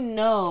onions. You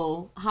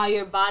know how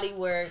your body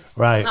works,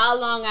 right? How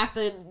long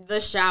after the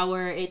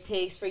shower it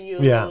takes for you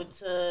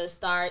to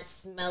start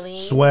smelling,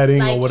 sweating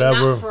like, or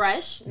whatever, not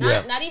fresh,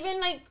 not even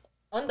like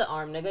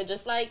underarm, nigga,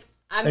 just like.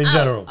 In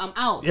general. I'm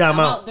out. Yeah, I'm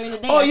out during the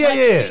day. Oh,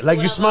 yeah. Like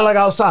you smell like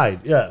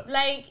outside. Yeah.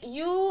 Like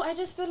I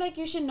just feel like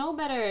you should know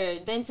better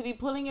than to be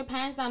pulling your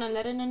pants down and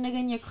letting a nigga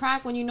in your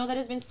crack when you know that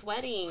it's been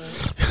sweating.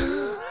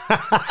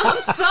 I'm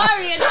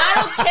sorry, and I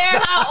don't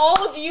care how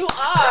old you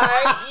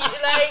are.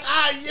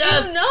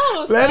 Yes. You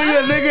know, son. Letting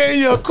a nigga in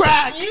your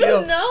crack. You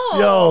know.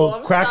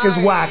 Yo, crack is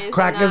whack.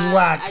 Crack is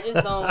whack. I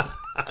just don't.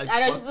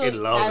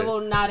 I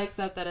will not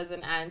accept that as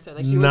an answer.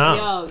 Like she was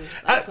young.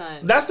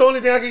 That's the only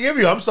thing I can give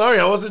you. I'm sorry,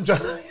 I wasn't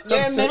trying. You're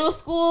in middle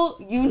school.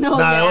 You know.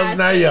 Nah, I wasn't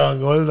that young.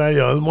 It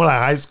was more like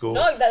high school.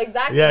 No,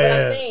 exactly what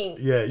I'm saying.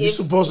 Yeah, you're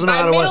supposed to know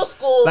how to wash.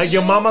 School, like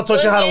your mama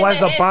taught you how to wash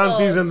the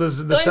panties in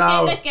the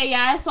shower.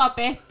 Yes.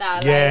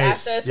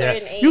 After a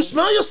certain age. You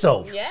smell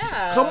yourself.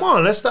 Yeah. Come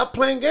on, let's stop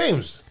playing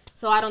games.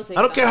 So I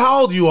don't care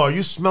how old you are.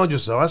 You smell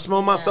yourself. I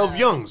smell myself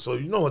young, so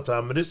you know what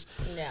time it is.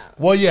 Yeah.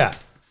 Well, yeah.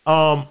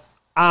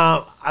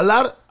 I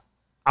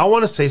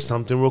want to say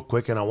something real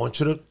quick, and I want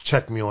you to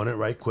check me on it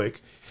right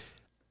quick.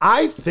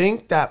 I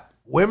think that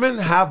women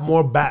have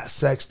more bad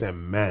sex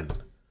than men.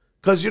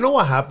 Because you know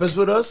what happens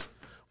with us?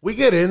 We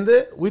get in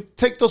there, we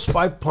take those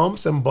 5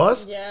 pumps and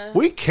bust. Yeah.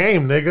 We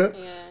came, nigga.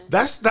 Yeah.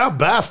 That's not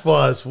bad for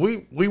us.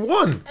 We won. And a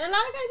lot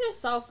of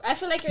guys are I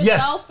feel like you're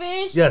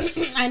selfish. Yes.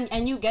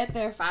 and you get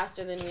there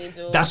faster than we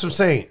do. That's what I'm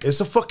saying.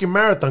 It's a fucking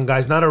marathon,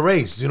 guys, not a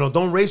race.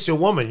 Don't race your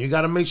woman. You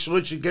got to make sure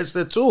that she gets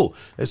there too.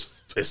 It's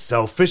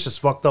selfish. It's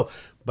fucked up.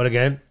 But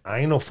again, I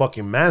ain't no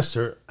fucking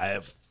master.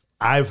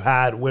 I've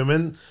had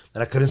women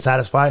that I couldn't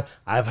satisfy.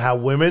 I've had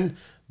women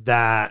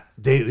that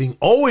they didn't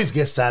always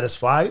get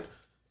satisfied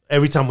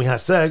every time we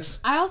had sex.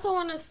 I also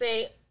want to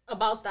say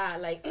about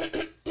that, like,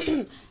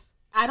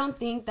 I don't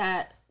think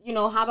that,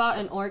 how about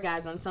an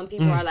orgasm? Some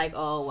people are like,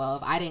 oh, well,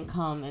 if I didn't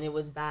come and it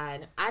was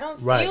bad. I don't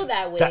feel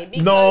that way.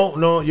 Because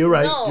no, you're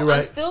right. You're right.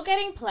 I'm still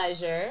getting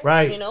pleasure,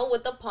 right?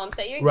 With the pumps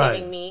that you're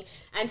giving me.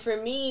 And for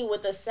me,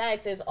 with the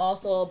sex, it's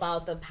also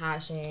about the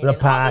passion. The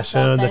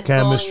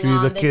chemistry,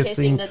 the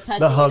kissing, the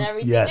touching, the hug. And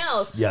everything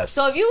else. Yes.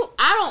 So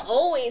I don't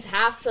always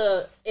have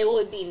to, it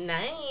would be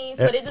nice,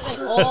 but it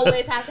doesn't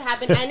always have to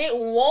happen, and it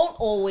won't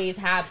always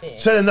happen.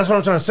 So then that's what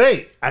I'm trying to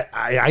say.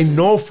 I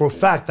know for a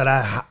fact that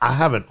I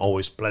haven't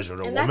always pleasured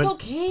a woman. And that's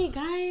okay,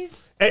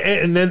 guys.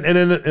 And then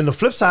in the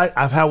flip side,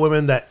 I've had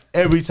women that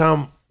every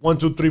time 1,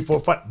 2, 3, 4,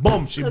 5,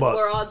 boom, she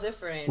busts. We're all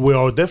different.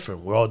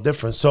 We're all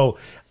different. So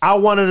I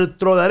wanted to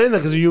throw that in there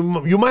because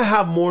you might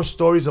have more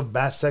stories of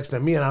bad sex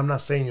than me, and I'm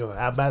not saying you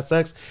have bad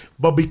sex,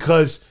 but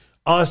because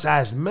us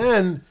as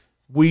men,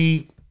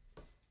 we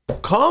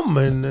come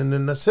and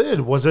then that's it.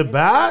 Was it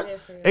bad?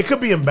 It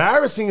could be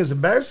embarrassing. Is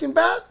embarrassing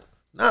bad?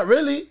 Not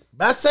really.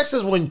 Bad sex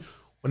is when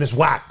it's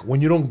whack,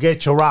 when you don't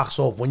get your rocks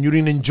off, when you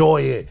didn't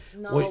enjoy it.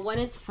 No, when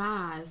it's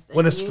fast.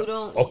 When it's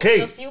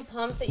okay. The few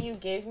pumps that you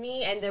give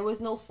me and there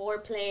was no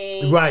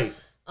foreplay. Right.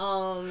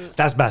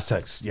 That's bad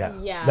sex. Yeah.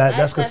 Yeah.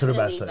 That's considered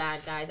bad sex.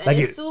 Bad, guys. And like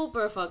it's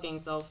super fucking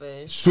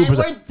selfish. And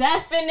we're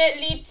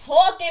definitely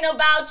talking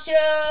about you.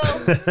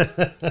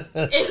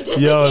 Just in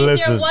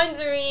case you're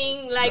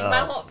wondering, like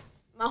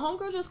my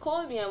homegirl just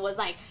called me and was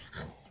like,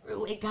 I'm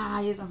through it,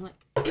 guys. I'm like,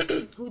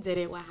 who did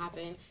it? What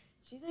happened?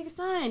 She's like,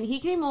 son, he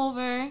came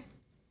over.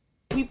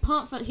 We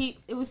pumped.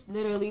 It was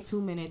literally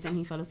 2 minutes, and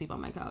he fell asleep on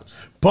my couch.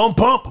 Pump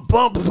it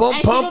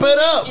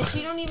up. And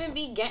she don't even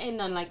be getting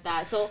none like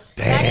that. So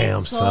damn, that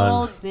is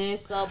son. So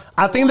disappointing.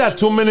 I think that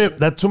 2 minute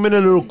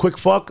little quick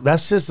fuck,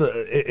 that's just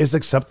it's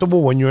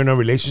acceptable when you're in a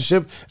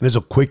relationship and there's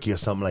a quickie or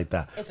something like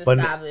that. It's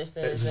established.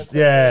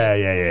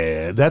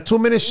 Yeah. That 2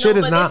 minute shit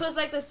is not. This was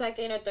like the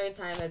second or third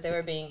time that they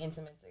were being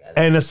intimate together.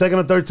 And the second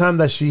or third time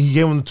that he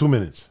gave him the 2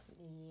 minutes.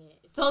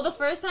 So the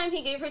first time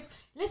he gave her,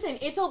 listen,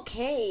 it's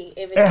okay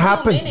if it's it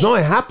happens. 2 minutes. No,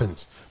 it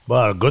happens.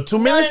 But a good 2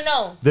 minutes.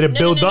 No. Did it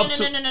build up?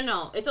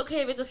 No. It's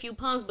okay if it's a few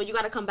pumps, but you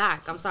got to come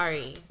back. I'm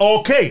sorry.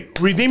 Okay,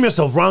 redeem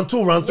yourself. Round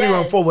 2, round 3,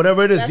 round 4,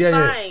 whatever it is.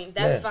 That's fine.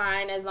 That's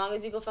fine as long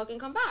as you can fucking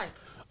come back.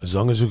 As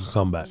long as you can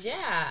come back.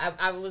 Yeah,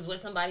 I was with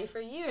somebody for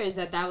years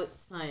that was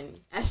son.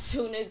 As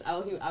soon as I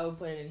would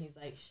put it in, he's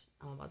like,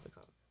 I'm about to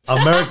come.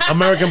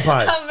 American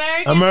Pie.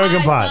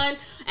 American Pie. Son,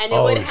 and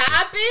it would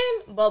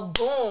happen, but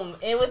boom.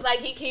 It was like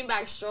he came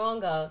back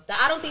stronger.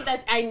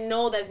 I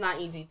know that's not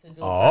easy to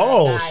do.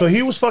 Oh, so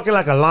he was fucking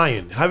like a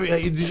lion.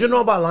 Did you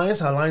know about lions?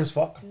 How lions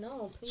fuck?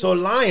 No, please. So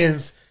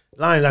lions,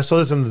 I saw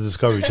this on the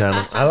Discovery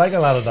Channel. I like a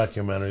lot of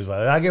documentaries,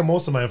 but I get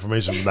most of my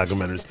information from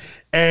documentaries.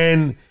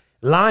 And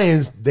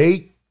lions,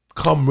 they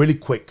come really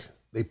quick.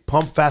 They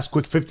pump fast,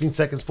 quick, 15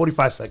 seconds,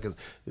 45 seconds.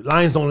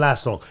 Lions don't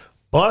last long,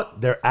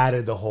 but they're at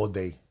it the whole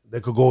day. They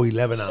could go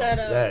 11 hours.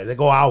 Yeah, they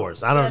go hours.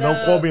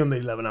 Don't call me on the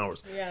 11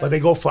 hours. Yeah. But they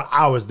go for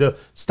hours. They'll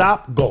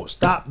stop, go,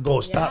 stop, go,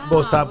 stop,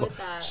 go, stop, go.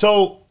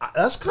 So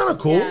that's kind of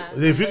cool. Yeah,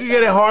 if you can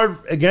get it hard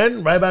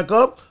again, right back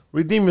up,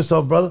 redeem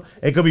yourself, brother.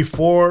 It could be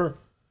 4,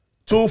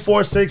 2,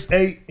 4, 6,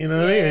 8. You know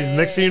what I mean?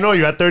 Next thing you know,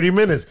 you're at 30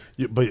 minutes.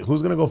 But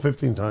who's going to go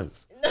 15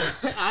 times?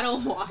 I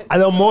don't want to.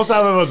 The most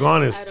I've ever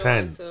gone is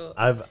 10.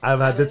 I've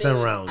had the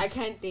 10 rounds. I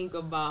can't think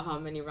about how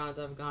many rounds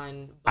I've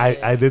gone.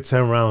 I did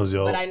 10 rounds,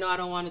 yo. But I know I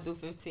don't want to do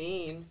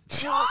 15.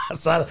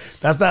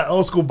 That's that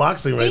old school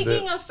boxing right there.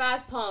 Speaking of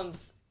fast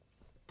pumps,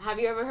 have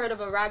you ever heard of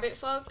a rabbit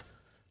fuck?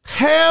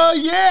 Hell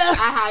yeah!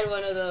 I had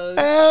one of those.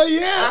 Hell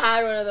yeah! I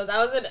had one of those.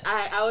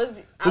 I was.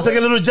 It's like a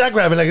little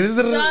jackrabbit. Like this is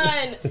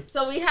son.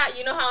 So we had,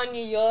 you know how in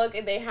New York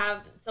they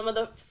have some of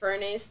the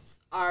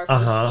furnace are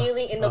from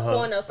ceiling in the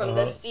corner from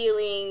the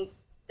ceiling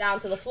down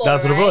to the floor.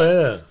 Down to the floor,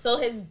 yeah. So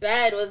his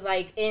bed was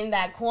like in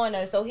that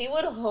corner. So he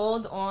would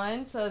hold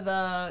on to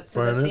the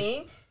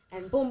thing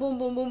and boom, boom,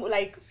 boom, boom,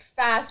 like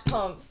fast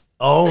pumps.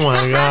 Oh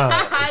my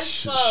god!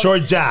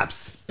 Short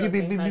japs. Beep,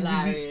 beep, beep,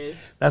 hilarious.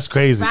 Beep. That's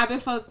crazy.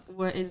 Rabbit fuck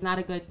is not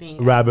a good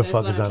thing. Rabbit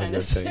fuck is not a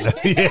good thing.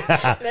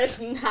 Yeah. Let's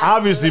not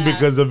obviously,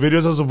 because the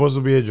videos are supposed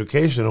to be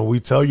educational, we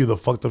tell you the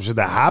fucked up shit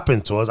that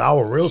happened to us,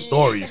 our real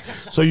stories.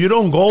 So you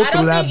don't go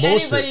through that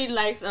bullshit.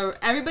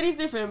 Everybody's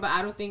different, but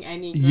I don't think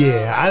any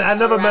girl I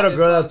never met a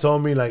girl that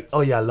told me like,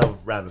 oh yeah, I love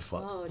rabbit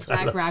fuck. Oh,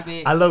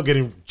 jackrabbit. I love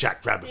getting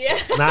jackrabbit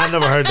fuck. Nah, I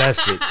never heard that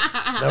shit.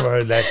 Never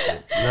heard that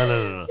shit.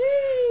 No.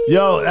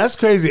 Yo, that's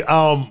crazy.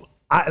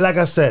 Like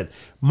I said,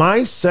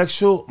 my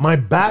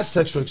bad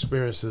sexual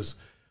experiences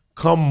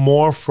come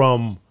more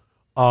from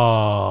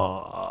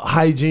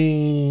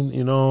hygiene.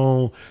 You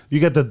know, you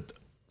get the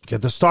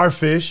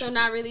starfish. So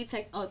not really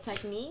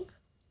technique.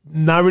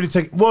 Not really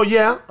well,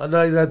 yeah.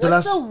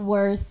 What's the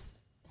worst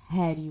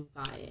head you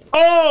got in?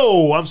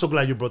 Oh, I'm so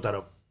glad you brought that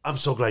up.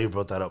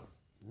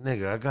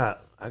 Nigga, I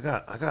got cut. I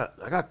got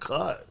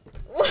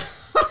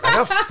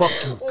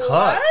fucking cut.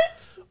 What?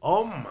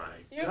 Oh my god.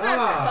 You got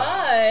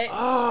cut.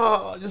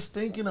 Oh, just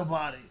thinking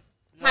about it.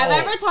 Have I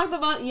ever talked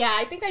about? Yeah,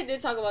 I think I did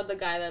talk about the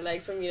guy that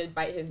like for me to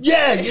bite his.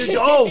 Yeah.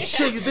 Oh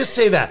shit, you did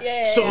say that.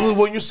 So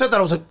when you said that,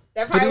 I was like,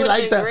 that probably would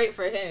have been great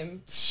for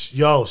him.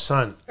 Yo,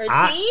 son. Her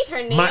teeth,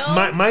 her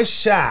nails, my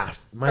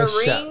shaft, her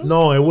ring?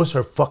 No, it was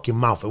her fucking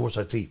mouth. It was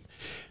her teeth.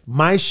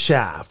 My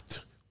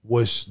shaft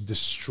was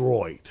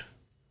destroyed.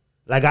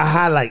 Like I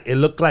had it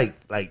looked like.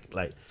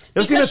 You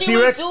ever seen a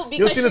T-Rex?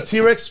 You ever seen a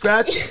T-Rex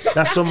scratch?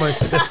 That's what my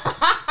shit.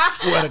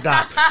 Swear to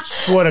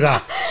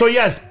God. So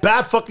yes,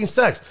 bad fucking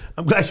sex.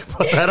 I'm glad you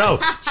brought that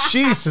up.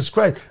 Jesus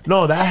Christ.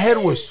 No, that head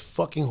was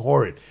fucking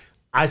horrid.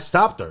 I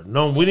stopped her.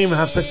 No, we didn't even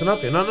have sex or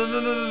nothing.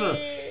 No.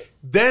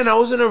 Then I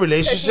was in a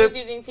relationship. She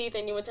was using teeth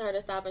and you went to her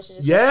to stop and she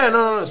just... Yeah,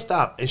 no,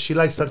 stop. And she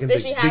liked sucking dick.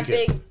 Did she have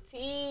big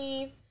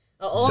teeth?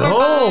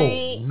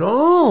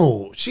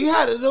 No. She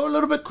had it. They were a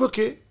little bit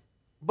crooked.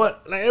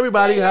 But like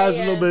everybody has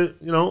a little bit,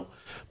 you know.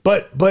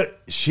 But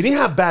she didn't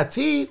have bad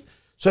teeth.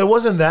 So it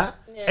wasn't that.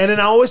 Yeah. And then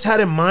I always had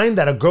in mind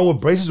that a girl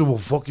with braces will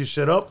fuck your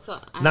shit up. So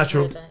not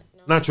true. No.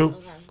 Not true.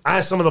 Okay. I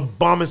had some of the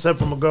bombest head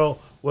from a girl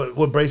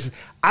with braces.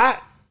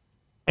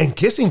 And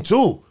kissing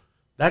too.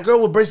 That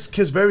girl with braces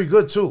kissed very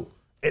good too.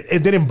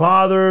 It didn't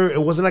bother.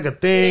 It wasn't like a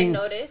thing. You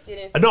didn't notice? You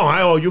didn't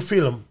feel you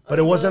feel them. But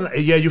it wasn't,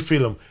 you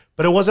feel them.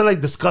 But it wasn't like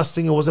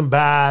disgusting. It wasn't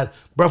bad.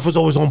 Breath was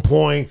always on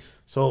point.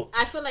 So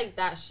I feel like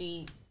that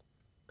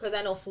because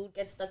I know food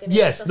gets stuck in it.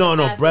 Yes, no,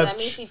 breath. So that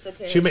means she took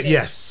care of it.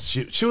 Yes,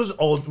 she was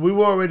old. We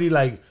were already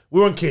we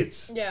weren't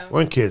kids. Yeah. We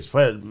weren't kids.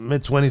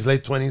 Mid-20s,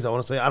 late 20s, I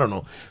want to say. I don't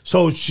know.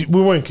 So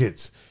we weren't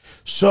kids.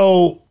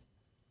 So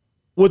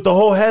with the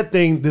whole head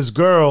thing, this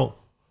girl,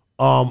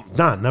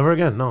 never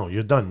again. No,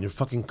 you're done. You're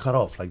fucking cut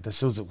off. Like that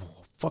shit was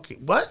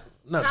fucking, what?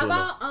 Not how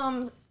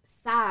about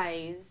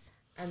size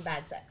and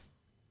bad sex?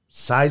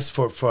 Size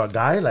for a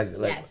guy?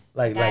 Yes,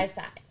 guy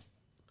size.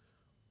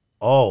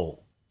 Oh.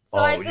 So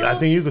I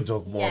think you could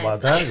talk more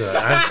about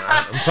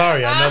that. I'm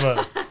sorry, I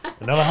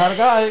never had a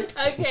guy.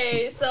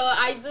 Okay, so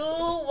I do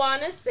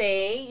want to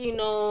say,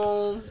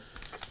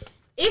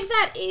 if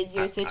that is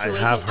your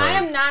situation, I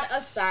am not a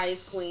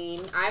size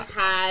queen. I've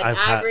had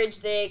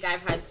average dick,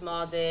 I've had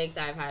small dicks,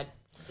 I've had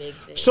big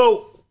dicks.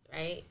 So,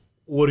 right?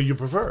 What do you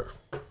prefer?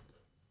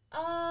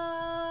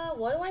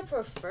 What do I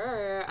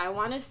prefer? I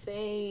want to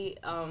say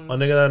a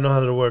nigga that know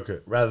how to work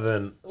it rather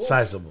than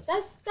sizable.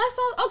 That's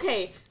all.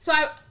 Okay, so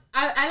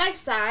I like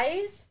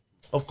size.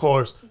 Of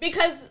course.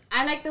 Because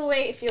I like the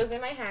way it feels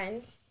in my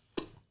hands.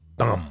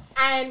 dumb.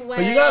 And when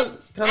but you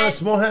got kind of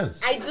small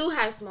hands. I do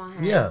have small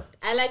hands. Yeah.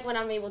 I like when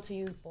I'm able to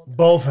use both.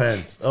 Both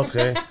hands.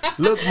 Okay.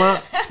 Look,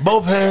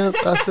 both hands.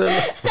 I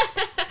said.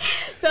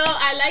 So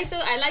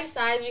I like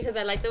size because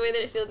I like the way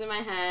that it feels in my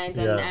hands,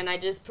 and I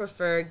just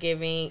prefer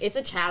giving. It's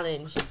a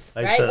challenge,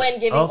 like right? When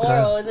giving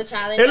oral is a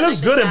challenge. It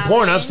looks good in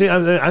porn. I've seen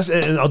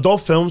in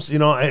adult films. You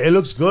know, it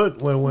looks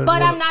good when.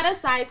 But I'm not a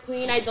size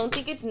queen. I don't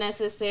think it's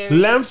necessary.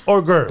 Length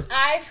or girth?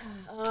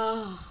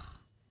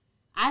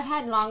 I've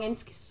had long and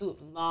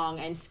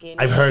skinny.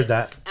 I've heard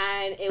that.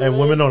 And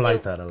women don't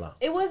like that a lot.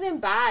 It wasn't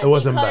bad. It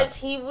wasn't bad. Because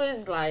he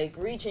was like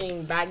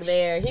reaching back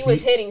there. He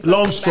was hitting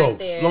something back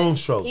there. Long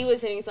strokes. He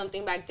was hitting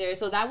something back there.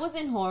 So that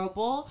wasn't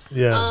horrible.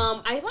 Yeah.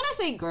 I want to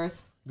say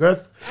girth.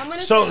 Girth?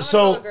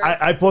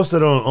 I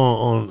posted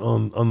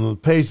on the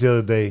page the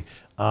other day,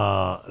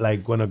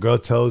 like when a girl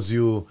tells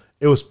you,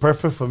 it was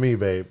perfect for me,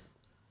 babe.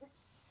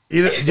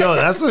 Yo,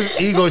 that's some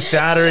ego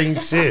shattering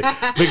shit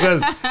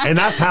and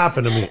that's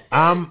happened to me.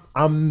 I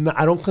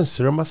don't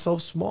consider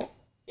myself small.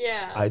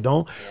 Yeah. I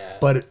don't. Yeah.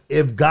 But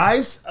if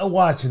guys are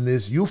watching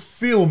this, you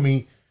feel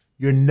me,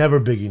 you're never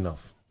big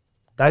enough.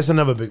 Guys are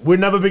never big. We're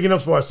never big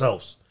enough for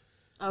ourselves.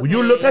 Okay. When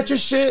you look at your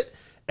shit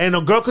and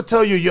a girl could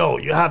tell you, yo,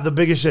 you have the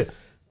biggest shit.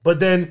 But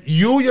then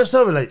you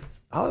yourself are like,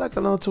 I would like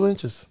another 2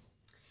 inches.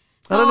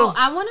 So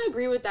I want to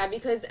agree with that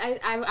because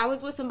I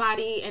was with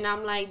somebody and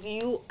I'm like,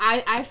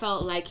 I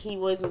felt like he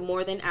was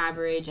more than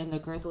average and the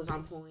girth was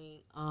on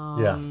point.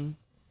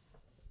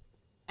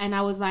 And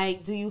I was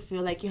like, do you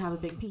feel like you have a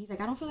big penis? He's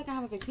like, I don't feel like I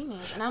have a big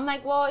penis. And I'm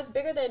like, well, it's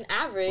bigger than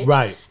average.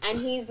 Right. And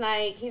he's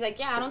like,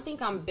 yeah, I don't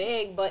think I'm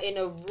big, but in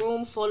a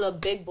room full of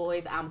big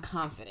boys, I'm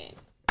confident.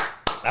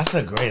 That's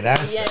a great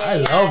answer. I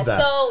love that.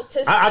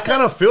 So I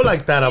kind of feel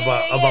like that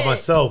about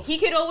myself. He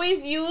could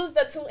always use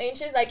the 2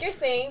 inches, like you're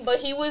saying, but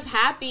he was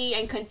happy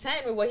and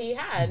content with what he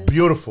had.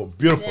 Beautiful.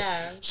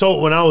 Yeah. So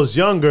when I was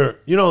younger,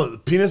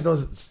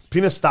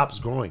 penis stops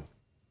growing.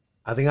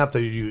 I think after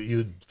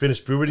you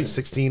finish puberty,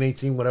 16,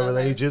 18, whatever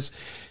the age is.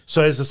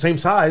 So it's the same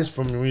size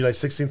from when you're like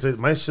 16 to,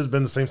 my shit's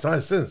been the same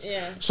size since.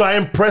 Yeah. So I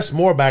impressed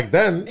more back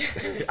then,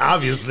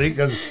 obviously,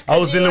 because I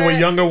was dealing with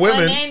younger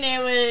women.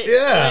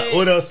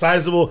 With a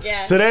sizable.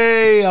 Yeah.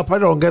 Today, I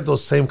probably don't get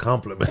those same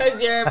compliments.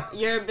 Because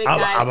you're a big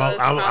guy.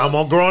 I'm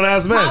a grown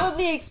ass man.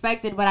 Probably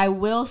expected, but I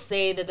will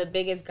say that the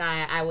biggest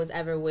guy I was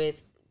ever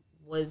with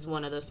was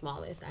one of the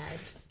smallest I had.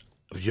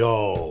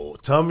 Yo,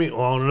 tell me,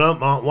 one of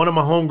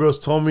my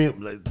homegirls told me,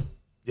 like,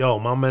 yo,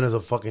 my man is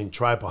a fucking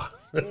tripod.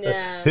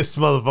 Yeah. This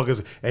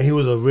motherfuckers, and he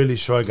was a really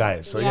short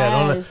guy. So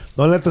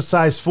don't let the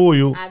size fool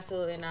you.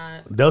 Absolutely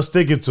not. They'll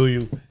stick it to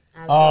you.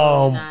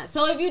 Absolutely not.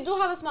 So if you do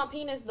have a small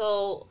penis,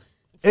 though,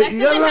 sex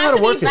doesn't have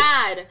to be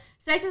bad.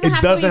 Sex doesn't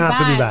have to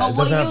be bad. But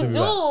what you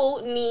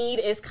do need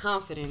is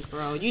confidence,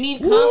 bro. You need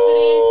confidence.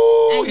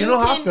 Ooh, and you know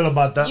how I feel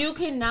about that. You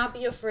cannot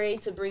be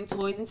afraid to bring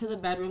toys into the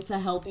bedroom to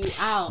help you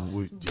out.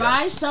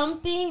 Buy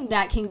something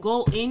that can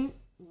go in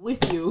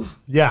with you.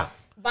 Yeah.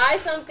 Buy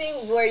something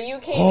where you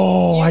can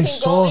go in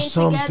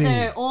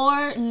together,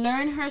 or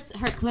learn her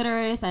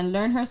clitoris and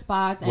learn her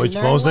spots. Which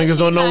most niggas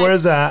don't know where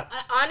it's at.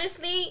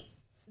 Honestly,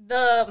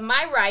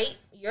 my right,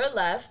 your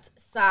left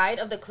side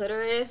of the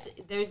clitoris,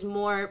 there's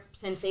more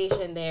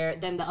sensation there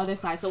than the other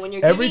side. So when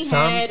you're giving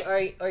head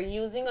or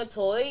using a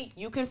toy,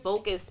 you can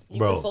focus.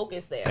 You can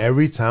focus there.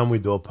 Every time we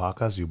do a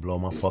podcast, you blow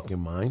my fucking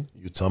mind.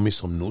 You tell me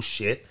some new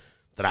shit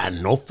that I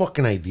had no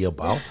fucking idea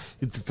about.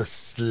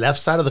 The left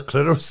side of the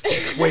clitoris.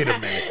 Wait a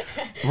minute.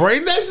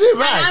 Bring that shit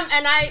back.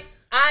 And I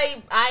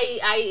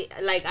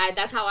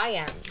that's how I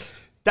am.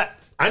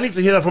 I need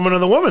to hear that from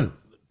another woman.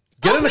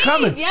 Get in the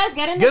comments. Yes,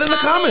 get in the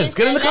comments.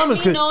 Get in the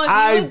comments. Let me know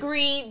if you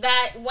agree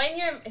that when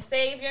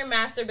if you're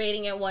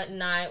masturbating and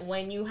whatnot,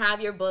 when you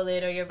have your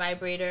bullet or your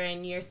vibrator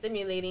and you're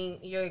stimulating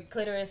your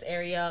clitoris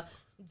area,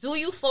 do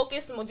you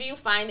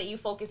find that you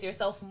focus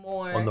yourself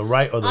more on the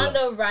right or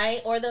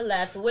the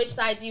left? Which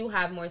side do you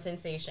have more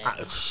sensation?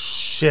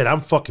 Shit,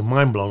 I'm fucking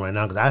mind blown right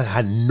now because I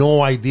had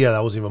no idea that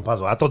was even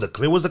possible. I thought the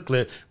clit was the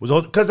clit.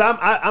 Because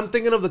I'm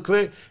thinking of the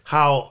clit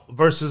how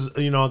versus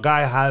a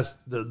guy has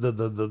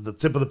the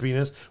tip of the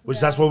penis, which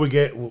that's where we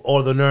get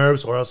all the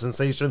nerves or our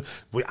sensation.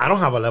 I don't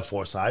have a left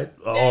or side.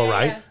 All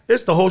right, yeah.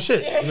 It's the whole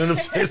shit. You know what I'm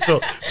saying?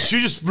 So she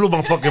just blew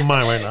my fucking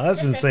mind right now.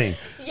 That's insane.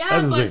 Yeah,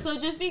 so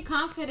just be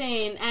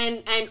confident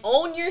and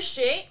own your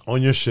shit.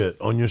 Own your shit.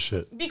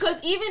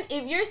 Because even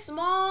if you're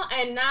small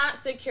and not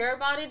secure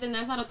about it, then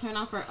that's not a turn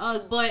on for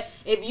us. But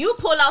if you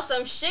pull out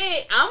some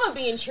shit, I'm gonna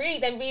be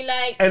intrigued and be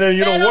like, and then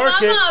you don't work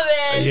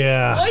it.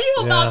 Yeah. What are you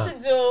about to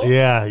do?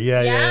 Yeah.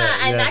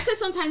 And that could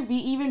sometimes be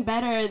even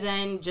better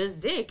than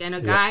just dick. And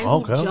a guy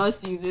who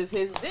just uses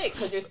his dick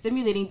because you're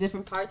stimulating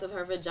different parts of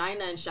her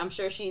vagina, and I'm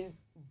sure she's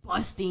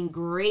busting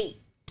great.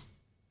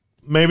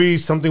 Maybe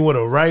something with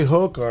a right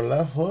hook or a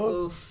left hook.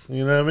 Oof.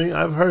 You know what I mean?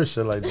 I've heard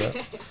shit like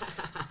that.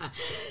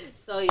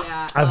 So,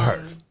 yeah. I've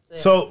heard.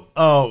 So,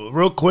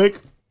 real quick,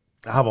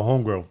 I have a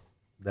homegirl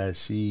that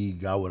she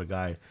got with a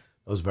guy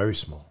that was very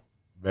small.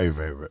 Very,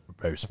 very,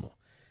 very small.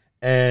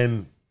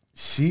 And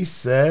she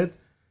said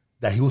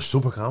that he was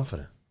super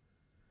confident.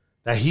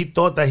 that he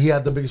thought that he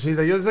had the biggest. He's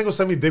like, yo, this nigga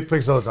send me dick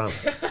pics all the time.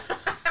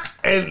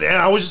 And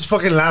I would just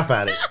fucking laugh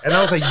at it. And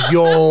I was like,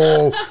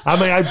 yo. I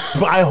mean,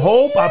 I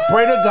hope, I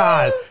pray to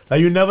God that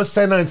you never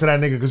say nothing to that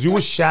nigga because you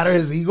would shatter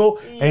his ego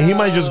and he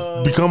might just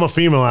become a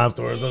female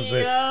afterwards. I'm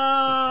saying.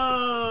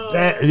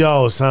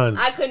 Yo, son.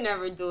 I could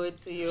never do it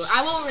to you.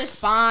 I won't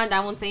respond. I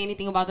won't say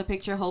anything about the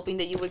picture, hoping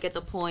that you would get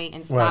the point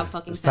and stop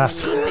fucking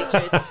sending me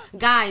pictures.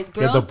 Guys,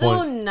 girls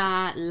do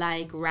not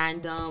like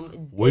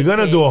random. We're going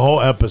to do a whole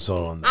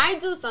episode on that. I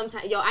do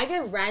sometimes. Yo, I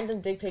get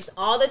random dick pics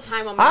all the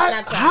time on my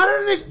Why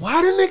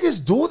Snapchat. do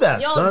niggas do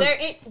that, son?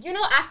 You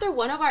know, after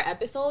one of our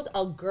episodes,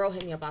 a girl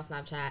hit me up on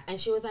Snapchat and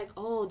she was like,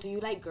 oh, do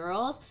you like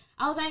girls?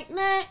 I was like,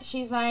 meh.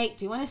 She's like,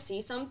 do you want to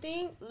see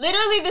something?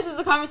 Literally, this is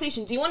the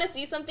conversation. Do you want to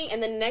see something?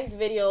 And the next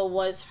video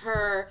was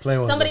her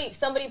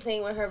somebody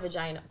playing with her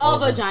vagina.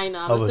 Vagina.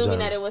 I'm assuming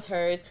that it was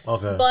hers.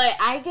 Okay. But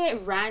I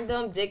get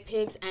random dick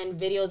pics and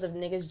videos of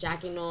niggas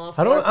jacking off.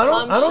 I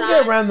don't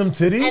get random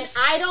titties. And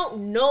I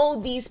don't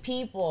know these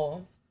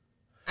people.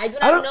 I do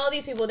not know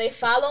these people. They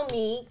follow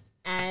me.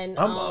 And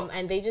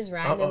they just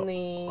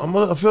randomly.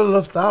 I feel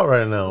left out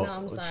right now. No,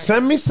 I'm sorry.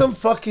 Send me some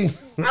fucking.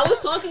 I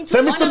was talking to.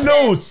 Send me some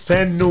nudes.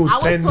 Send nudes.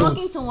 I was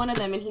talking to one of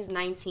them, and he's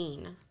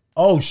 19.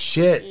 Oh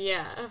shit.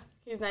 Yeah,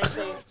 he's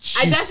 19.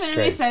 I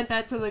definitely sent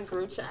that to the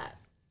group chat.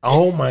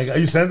 Oh my god,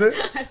 you sent it?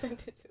 I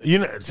sent it to you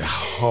know.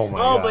 Oh my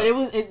god. Oh, but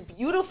it's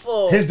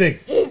beautiful. His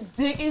dick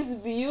is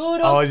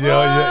beautiful. Oh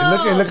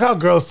yeah. Look how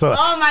girls talk.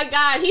 Oh my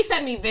god, he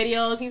sent me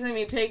videos, he sent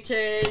me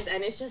pictures,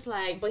 and it's just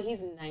like, but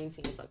he's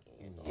 19 fucking.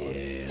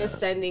 Yeah. Just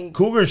sending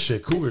cougar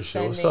shit. What's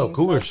up,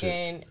 cougar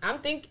shit? I'm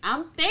thinking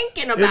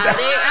about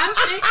it.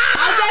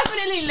 I'll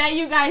definitely let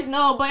you guys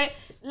know. But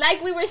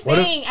like we were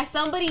saying, as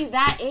somebody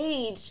that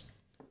age,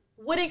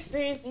 what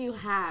experience do you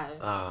have?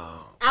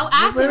 I'll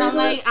ask him.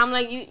 I'm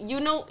like, you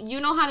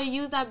know how to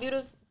use that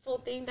beautiful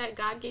thing that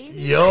God gave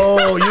you?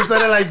 Yo, you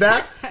said it like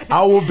that?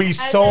 I will be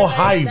so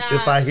hyped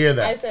if I hear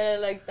that. I said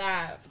it like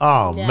that.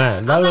 Oh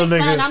man, that little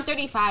nigga. Son, I'm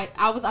 35.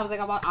 I was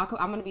like,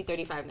 I'm gonna be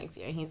 35 next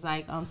year. And he's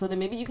like, so then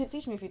maybe you could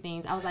teach me a few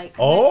things. I was like,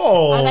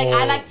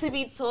 I like to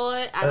be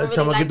taught. I don't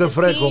really like to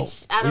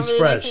teach. I don't really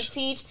like to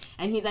teach.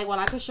 And he's like, well,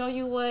 I could show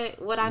you what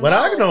I know. What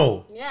I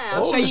know. Yeah,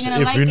 I'm sure you're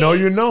gonna like If it. you know,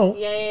 you know.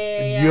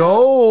 Yeah.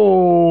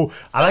 Yo,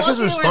 I like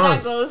his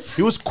response.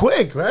 He was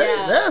quick, right?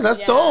 Yeah, that's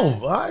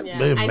dope.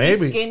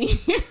 Maybe. He's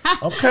skinny.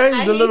 Okay,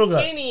 he's a little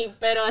guy. Skinny,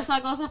 pero esa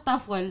cosa está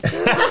fuerte.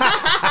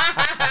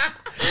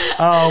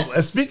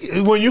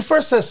 When you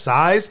first said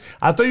size,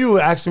 I thought you were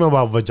asking me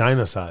about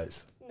vagina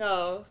size.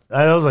 No.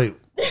 I was like,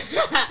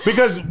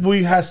 because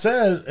we had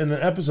said in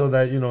the episode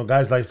that,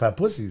 guys like fat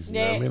pussies. You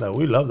know what I mean? Like,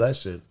 we love that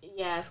shit.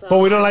 Yeah. So but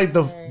we don't like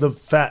the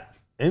fat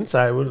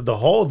inside. The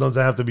hole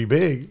doesn't have to be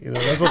big.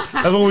 That's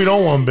what we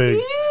don't want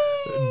big.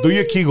 Do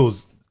your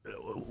Kegels.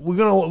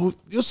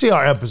 You'll see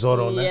our episode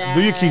on that.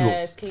 Do your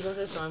Kegels. Kegels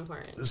are so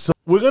important. So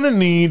we're gonna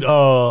need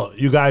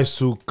you guys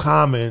to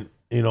comment.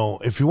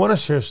 If you want to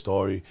share a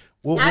story.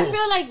 I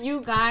feel like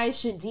you guys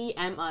should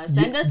DM us.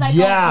 Send us a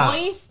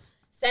voice.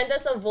 Send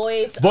us a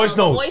voice.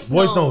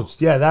 Voice notes.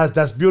 Yeah,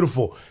 that's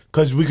beautiful.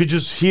 Because we could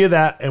just hear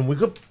that and we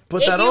could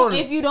put that on.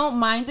 If you don't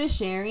mind us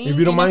sharing. If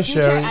you don't mind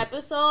sharing. In a future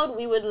episode,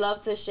 we would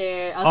love to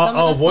share some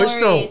of the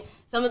stories.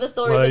 Some of the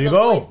stories in the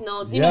voice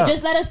notes.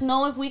 Just let us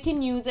know if we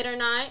can use it or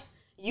not.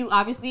 You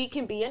obviously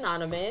can be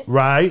anonymous.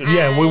 Right.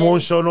 Yeah, we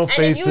won't show no faces.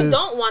 And if you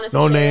don't want us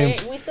to share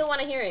it, we still want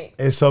to hear it.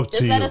 It's up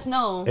to you. Just let us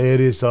know. It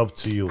is up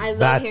to you. I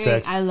love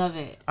it. I love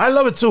it. I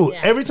love it too.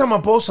 Yeah. Every time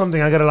I post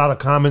something, I get a lot of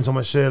comments on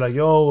my shit like,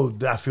 yo,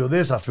 I feel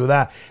this, I feel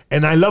that.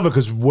 And I love it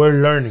because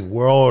we're learning.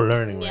 We're all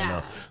learning right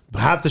now.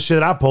 Half the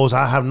shit I post,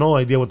 I have no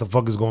idea what the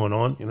fuck is going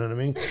on. You know what I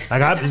mean?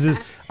 Like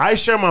I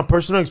share my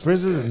personal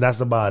experiences, and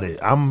that's about it.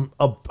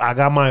 I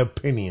got my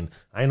opinion.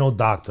 I ain't no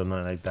doctor,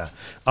 nothing like that.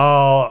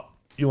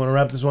 You want to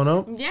wrap this one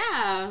up?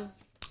 Yeah.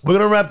 We're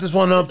going to wrap this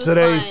one up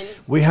today.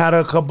 Fun. We had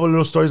a couple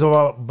little stories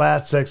about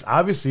bad sex.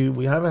 Obviously,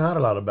 we haven't had a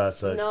lot of bad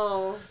sex.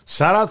 No.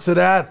 Shout out to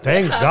that.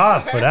 Thank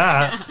God for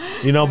that.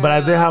 But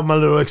I did have my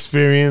little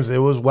experience. It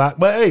was whack.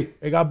 But hey,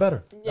 it got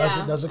better.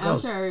 Yeah. That's I'm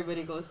sure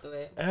everybody goes through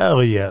it.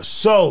 Hell yeah.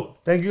 So,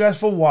 thank you guys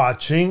for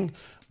watching.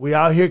 We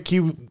out here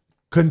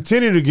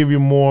continue to give you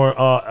more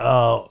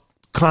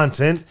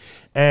content.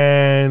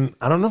 And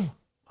I don't know.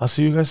 I'll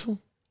see you guys soon.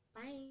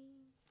 Bye.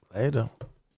 Later.